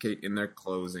defecate in their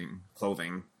clothing,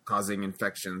 causing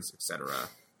infections, etc.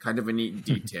 Kind of a neat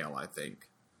detail, I think.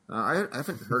 I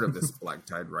haven't heard of this Black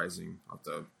Tide Rising. I'll have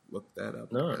to look that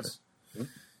up. No.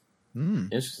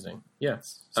 Interesting. Yeah.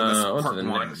 So that's On to part the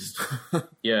one. next.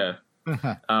 Yeah.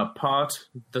 Part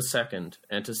the second.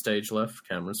 Enter stage left.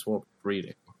 Cameron swap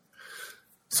reading.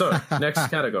 So, next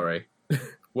category.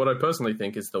 What I personally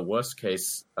think is the worst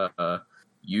case,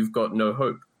 you've got no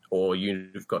hope, or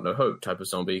you've got no hope type of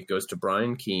zombie goes to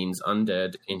Brian Keene's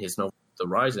Undead in his novel The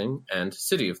Rising and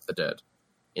City of the Dead.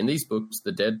 In these books,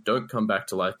 the dead don't come back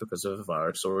to life because of a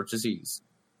virus or a disease.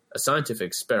 A scientific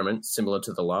experiment, similar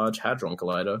to the Large Hadron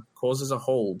Collider, causes a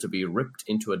hole to be ripped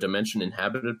into a dimension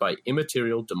inhabited by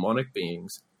immaterial demonic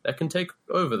beings that can take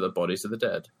over the bodies of the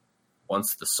dead.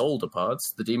 Once the soul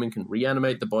departs, the demon can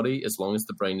reanimate the body as long as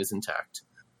the brain is intact.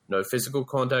 No physical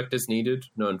contact is needed,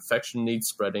 no infection needs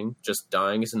spreading, just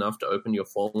dying is enough to open your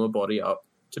former body up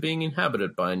to being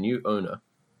inhabited by a new owner.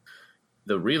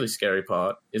 The really scary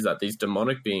part is that these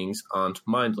demonic beings aren't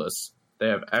mindless. They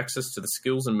have access to the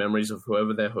skills and memories of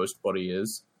whoever their host body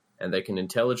is, and they can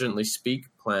intelligently speak,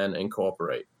 plan, and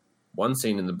cooperate. One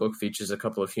scene in the book features a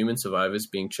couple of human survivors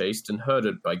being chased and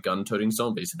herded by gun-toting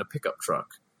zombies in a pickup truck.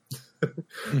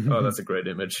 Oh, that's a great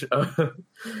image.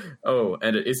 Oh,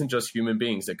 and it isn't just human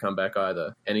beings that come back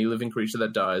either. Any living creature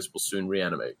that dies will soon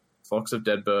reanimate. Flocks of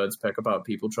dead birds peck apart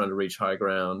people trying to reach high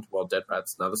ground, while dead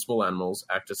rats and other small animals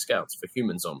act as scouts for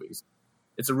human zombies.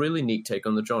 It's a really neat take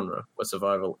on the genre, where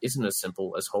survival isn't as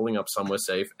simple as holding up somewhere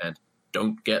safe and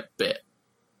don't get bit.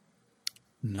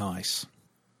 Nice.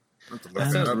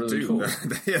 That sounds really cool.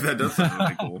 Yeah, that does sound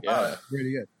really cool. Yeah.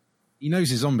 Really good. He knows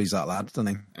his zombies, that lad, doesn't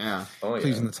he? Yeah. Oh, yeah.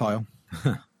 Please in the tile.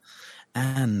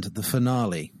 And the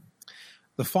finale.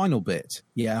 The final bit.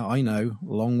 Yeah, I know.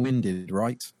 Long-winded,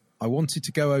 right? I wanted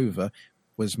to go over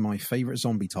was my favourite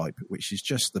zombie type, which is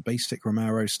just the basic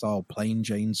Romero-style plain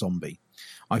Jane zombie.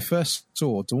 I first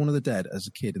saw Dawn of the Dead as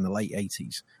a kid in the late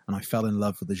 80s, and I fell in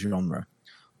love with the genre.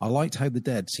 I liked how the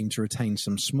dead seemed to retain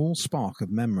some small spark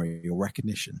of memory or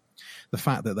recognition. The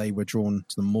fact that they were drawn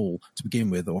to the mall to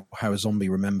begin with, or how a zombie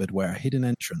remembered where a hidden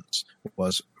entrance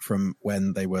was from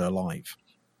when they were alive.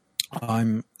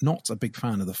 I'm not a big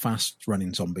fan of the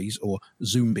fast-running zombies, or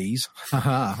zombies.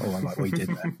 Haha, oh, I like what you did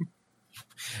there.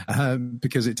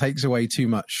 Because it takes away too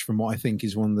much from what I think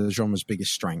is one of the genre's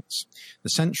biggest strengths. The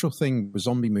central thing with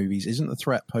zombie movies isn't the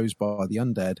threat posed by the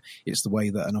undead, it's the way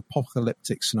that an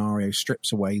apocalyptic scenario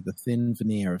strips away the thin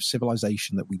veneer of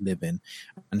civilization that we live in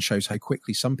and shows how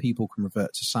quickly some people can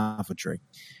revert to savagery.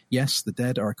 Yes, the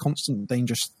dead are a constant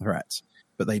dangerous threat,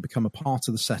 but they become a part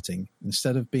of the setting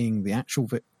instead of being the actual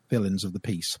villains of the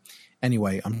piece.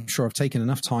 Anyway, I'm sure I've taken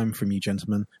enough time from you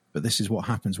gentlemen, but this is what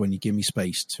happens when you give me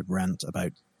space to rant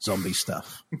about zombie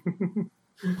stuff.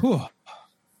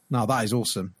 Now that is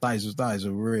awesome. That is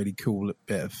a really cool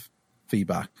bit of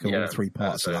feedback on all three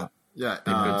parts of that. Yeah,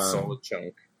 A good solid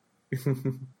chunk.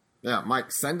 Yeah, Mike,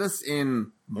 send us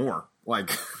in more.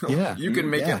 Like, Yeah. you can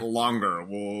make it longer.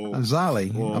 We'll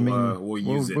Exactly. We'll, I mean, we'll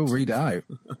use it. We'll read it out.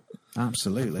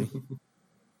 Absolutely.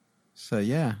 So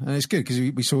yeah, and it's good because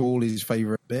we saw all his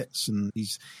favourite bits, and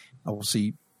he's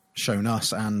obviously shown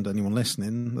us and anyone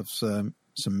listening of some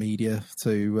media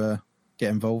to get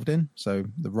involved in. So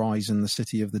the Rise in the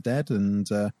City of the Dead and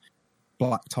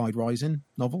Black Tide Rising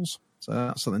novels. So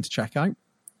that's something to check out.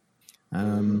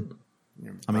 I mean,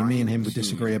 me and him would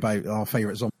disagree about our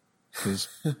favourite zombies because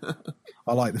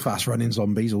I like the fast-running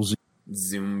zombies or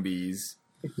Zombies.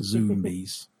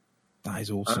 zombies. That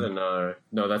is awesome. I don't know.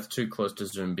 No, that's too close to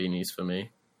Zombinis for me.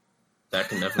 That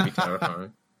can never be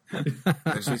terrifying. That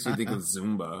just makes me think of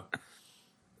Zumba.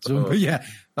 Zumba, yeah,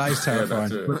 that is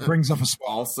terrifying. It brings up a spot.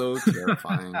 Also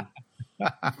terrifying.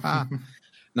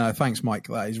 No, thanks, Mike.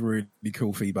 That is really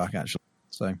cool feedback, actually.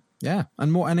 So, yeah,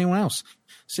 and more anyone else.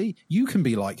 See, you can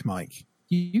be like Mike.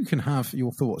 You can have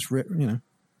your thoughts, read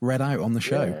out on the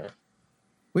show. Yeah.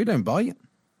 We don't bite.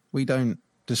 We don't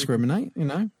discriminate.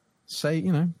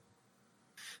 Say,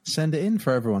 send it in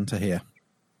for everyone to hear.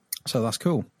 So that's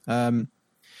cool.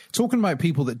 Talking about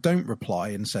people that don't reply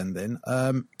and send in,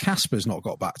 Casper's not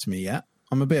got back to me yet.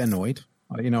 I'm a bit annoyed.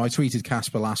 I tweeted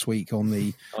Casper last week on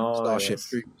the Starship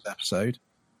Troopers episode.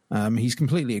 He's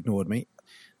completely ignored me.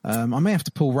 I may have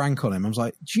to pull rank on him. I was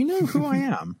like, do you know who I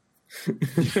am?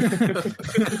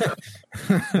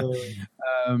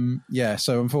 Yeah,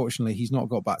 so unfortunately he's not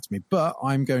got back to me, but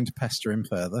I'm going to pester him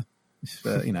further.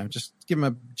 Just give him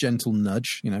a gentle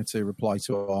nudge, to reply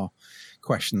to our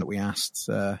question that we asked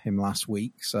him last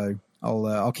week. So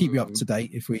I'll keep you up to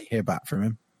date if we hear back from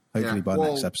him. Hopefully by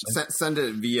next episode. Send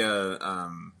it via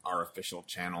our official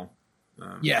channel.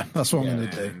 Yeah, that's what I'm going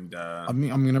to do. And,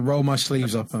 I'm going to roll my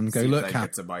sleeves up and go, look,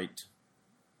 gets a bite.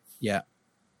 Yeah,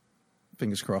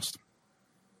 fingers crossed.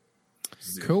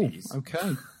 Zombies. Cool.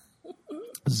 Okay.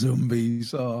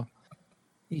 Zombies are.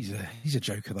 He's a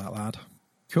joker, that lad.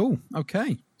 Cool.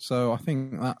 Okay. So I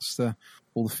think that's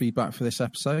all the feedback for this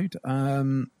episode.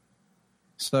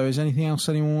 So is anything else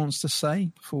anyone wants to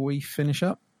say before we finish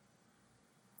up?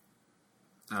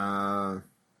 No.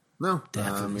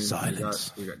 Deathly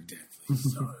silence. We got deathly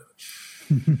silence.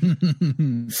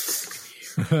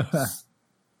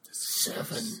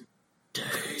 7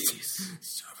 days.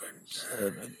 7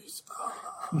 days.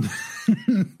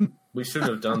 We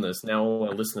shouldn't have done this. Now all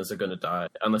our listeners are going to die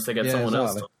unless they get someone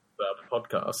else to about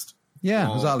the podcast. Yeah,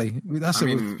 well, exactly. That's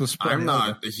I'm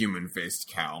not a human-faced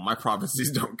cow. My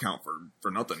prophecies don't count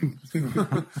for nothing.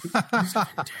 And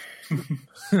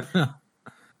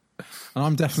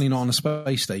I'm definitely not on a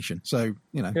space station. So,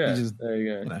 Yeah, there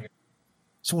you go.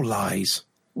 It's all lies.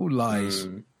 All lies.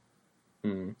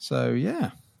 So,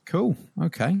 yeah. Cool.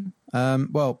 Okay.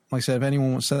 Well, like I said, if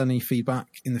anyone wants to send any feedback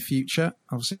in the future,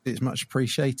 obviously it's much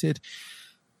appreciated.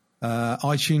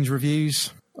 iTunes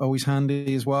reviews, always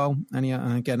handy as well.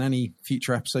 Any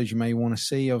future episodes you may want to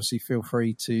see, obviously feel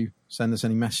free to send us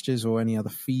any messages or any other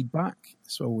feedback.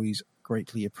 It's always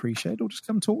greatly appreciated. Or just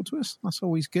come talk to us. That's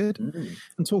always good. And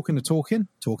talking to talking.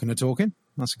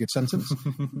 That's a good sentence.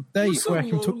 Dave, where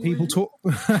can people talk?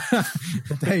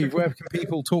 Dave, where can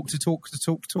people talk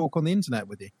on the internet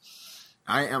with you?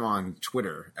 I am on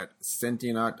Twitter at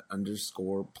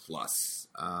Sentinot_plus.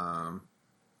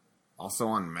 Also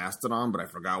on Mastodon, but I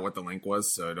forgot what the link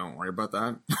was, so don't worry about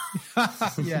that.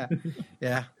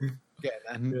 Yeah.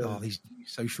 Oh, these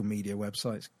social media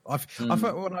websites. I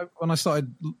when I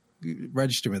started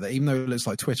registering with it, even though it looks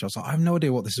like Twitch, I was like, I have no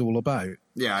idea what this is all about.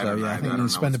 Yeah, I think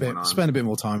spend a bit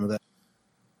more time with it.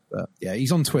 But yeah,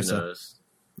 he's on Twitter.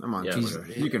 I'm on Twitter.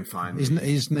 You can find me.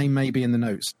 His name may be in the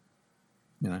notes.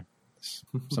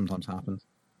 Sometimes happens.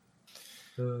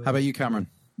 How about you, Cameron?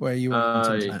 Where are you on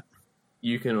the internet?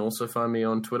 You can also find me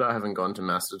on Twitter. I haven't gone to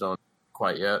Mastodon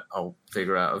quite yet. I'll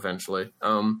figure out eventually.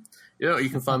 You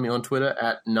can find me on Twitter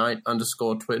at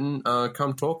 @knight_twitten.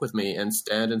 Come talk with me and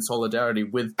stand in solidarity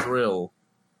with Drill.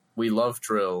 We love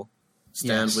Drill.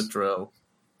 Stand with Drill.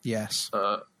 Yes.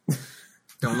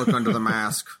 Don't look under the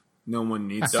mask. No one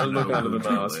needs to know. Don't look under the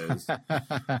mask.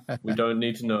 We don't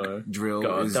need to know. Drill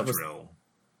is Drill.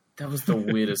 That was the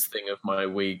weirdest thing of my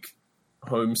week.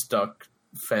 Homestuck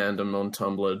fandom on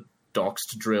Tumblr.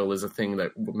 Doxed Drill is a thing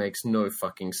that makes no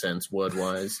fucking sense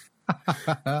word-wise.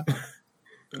 What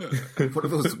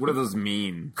do those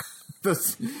mean?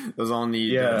 Those all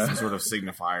need some sort of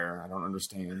signifier. I don't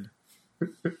understand.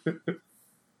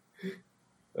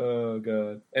 Oh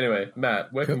god. Anyway,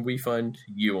 Matt, where can we find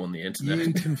you on the internet?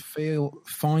 You can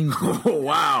find me. Oh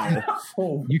wow.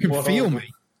 You can feel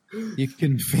me. You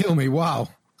can feel me. Wow.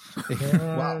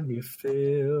 Can you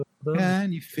feel them?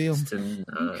 Can you feel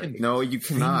tonight? No, you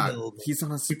cannot. He's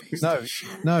on a space station.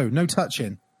 No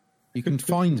touching. You can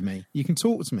find me. You can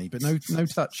talk to me, but no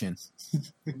touching.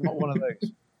 Not one of those.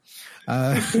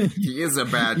 He is a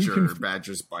badger.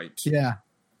 Badgers bite. Yeah,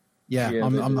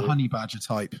 I'm the honey badger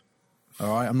type. All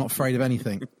right, I'm not afraid of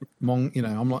anything.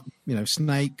 I'm like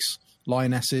snakes,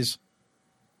 lionesses,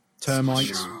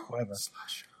 termites, whatever.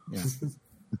 Yeah,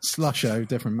 Slusho,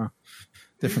 different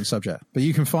subject. But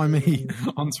you can find me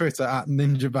on Twitter at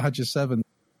NinjaBadger7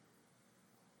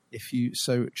 if you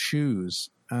so choose.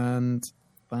 And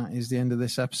that is the end of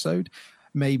this episode.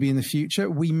 Maybe in the future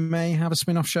we may have a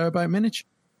spin-off show about miniature.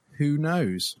 Who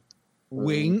knows?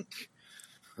 Wink.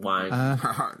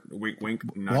 Wink,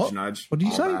 wink, nudge, nudge. What did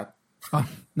you say?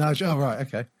 Nudge. Oh, right.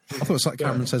 Okay. I thought it's like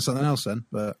Cameron said something else then,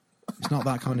 but it's not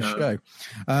that kind of show.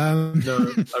 No, I've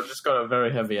just got a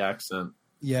very heavy accent.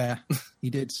 Yeah, he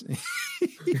did.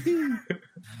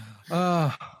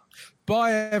 Bye,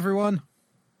 everyone.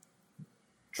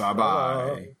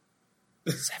 Bye-bye.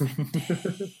 7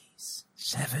 days.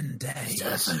 7 days.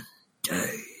 7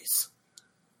 days.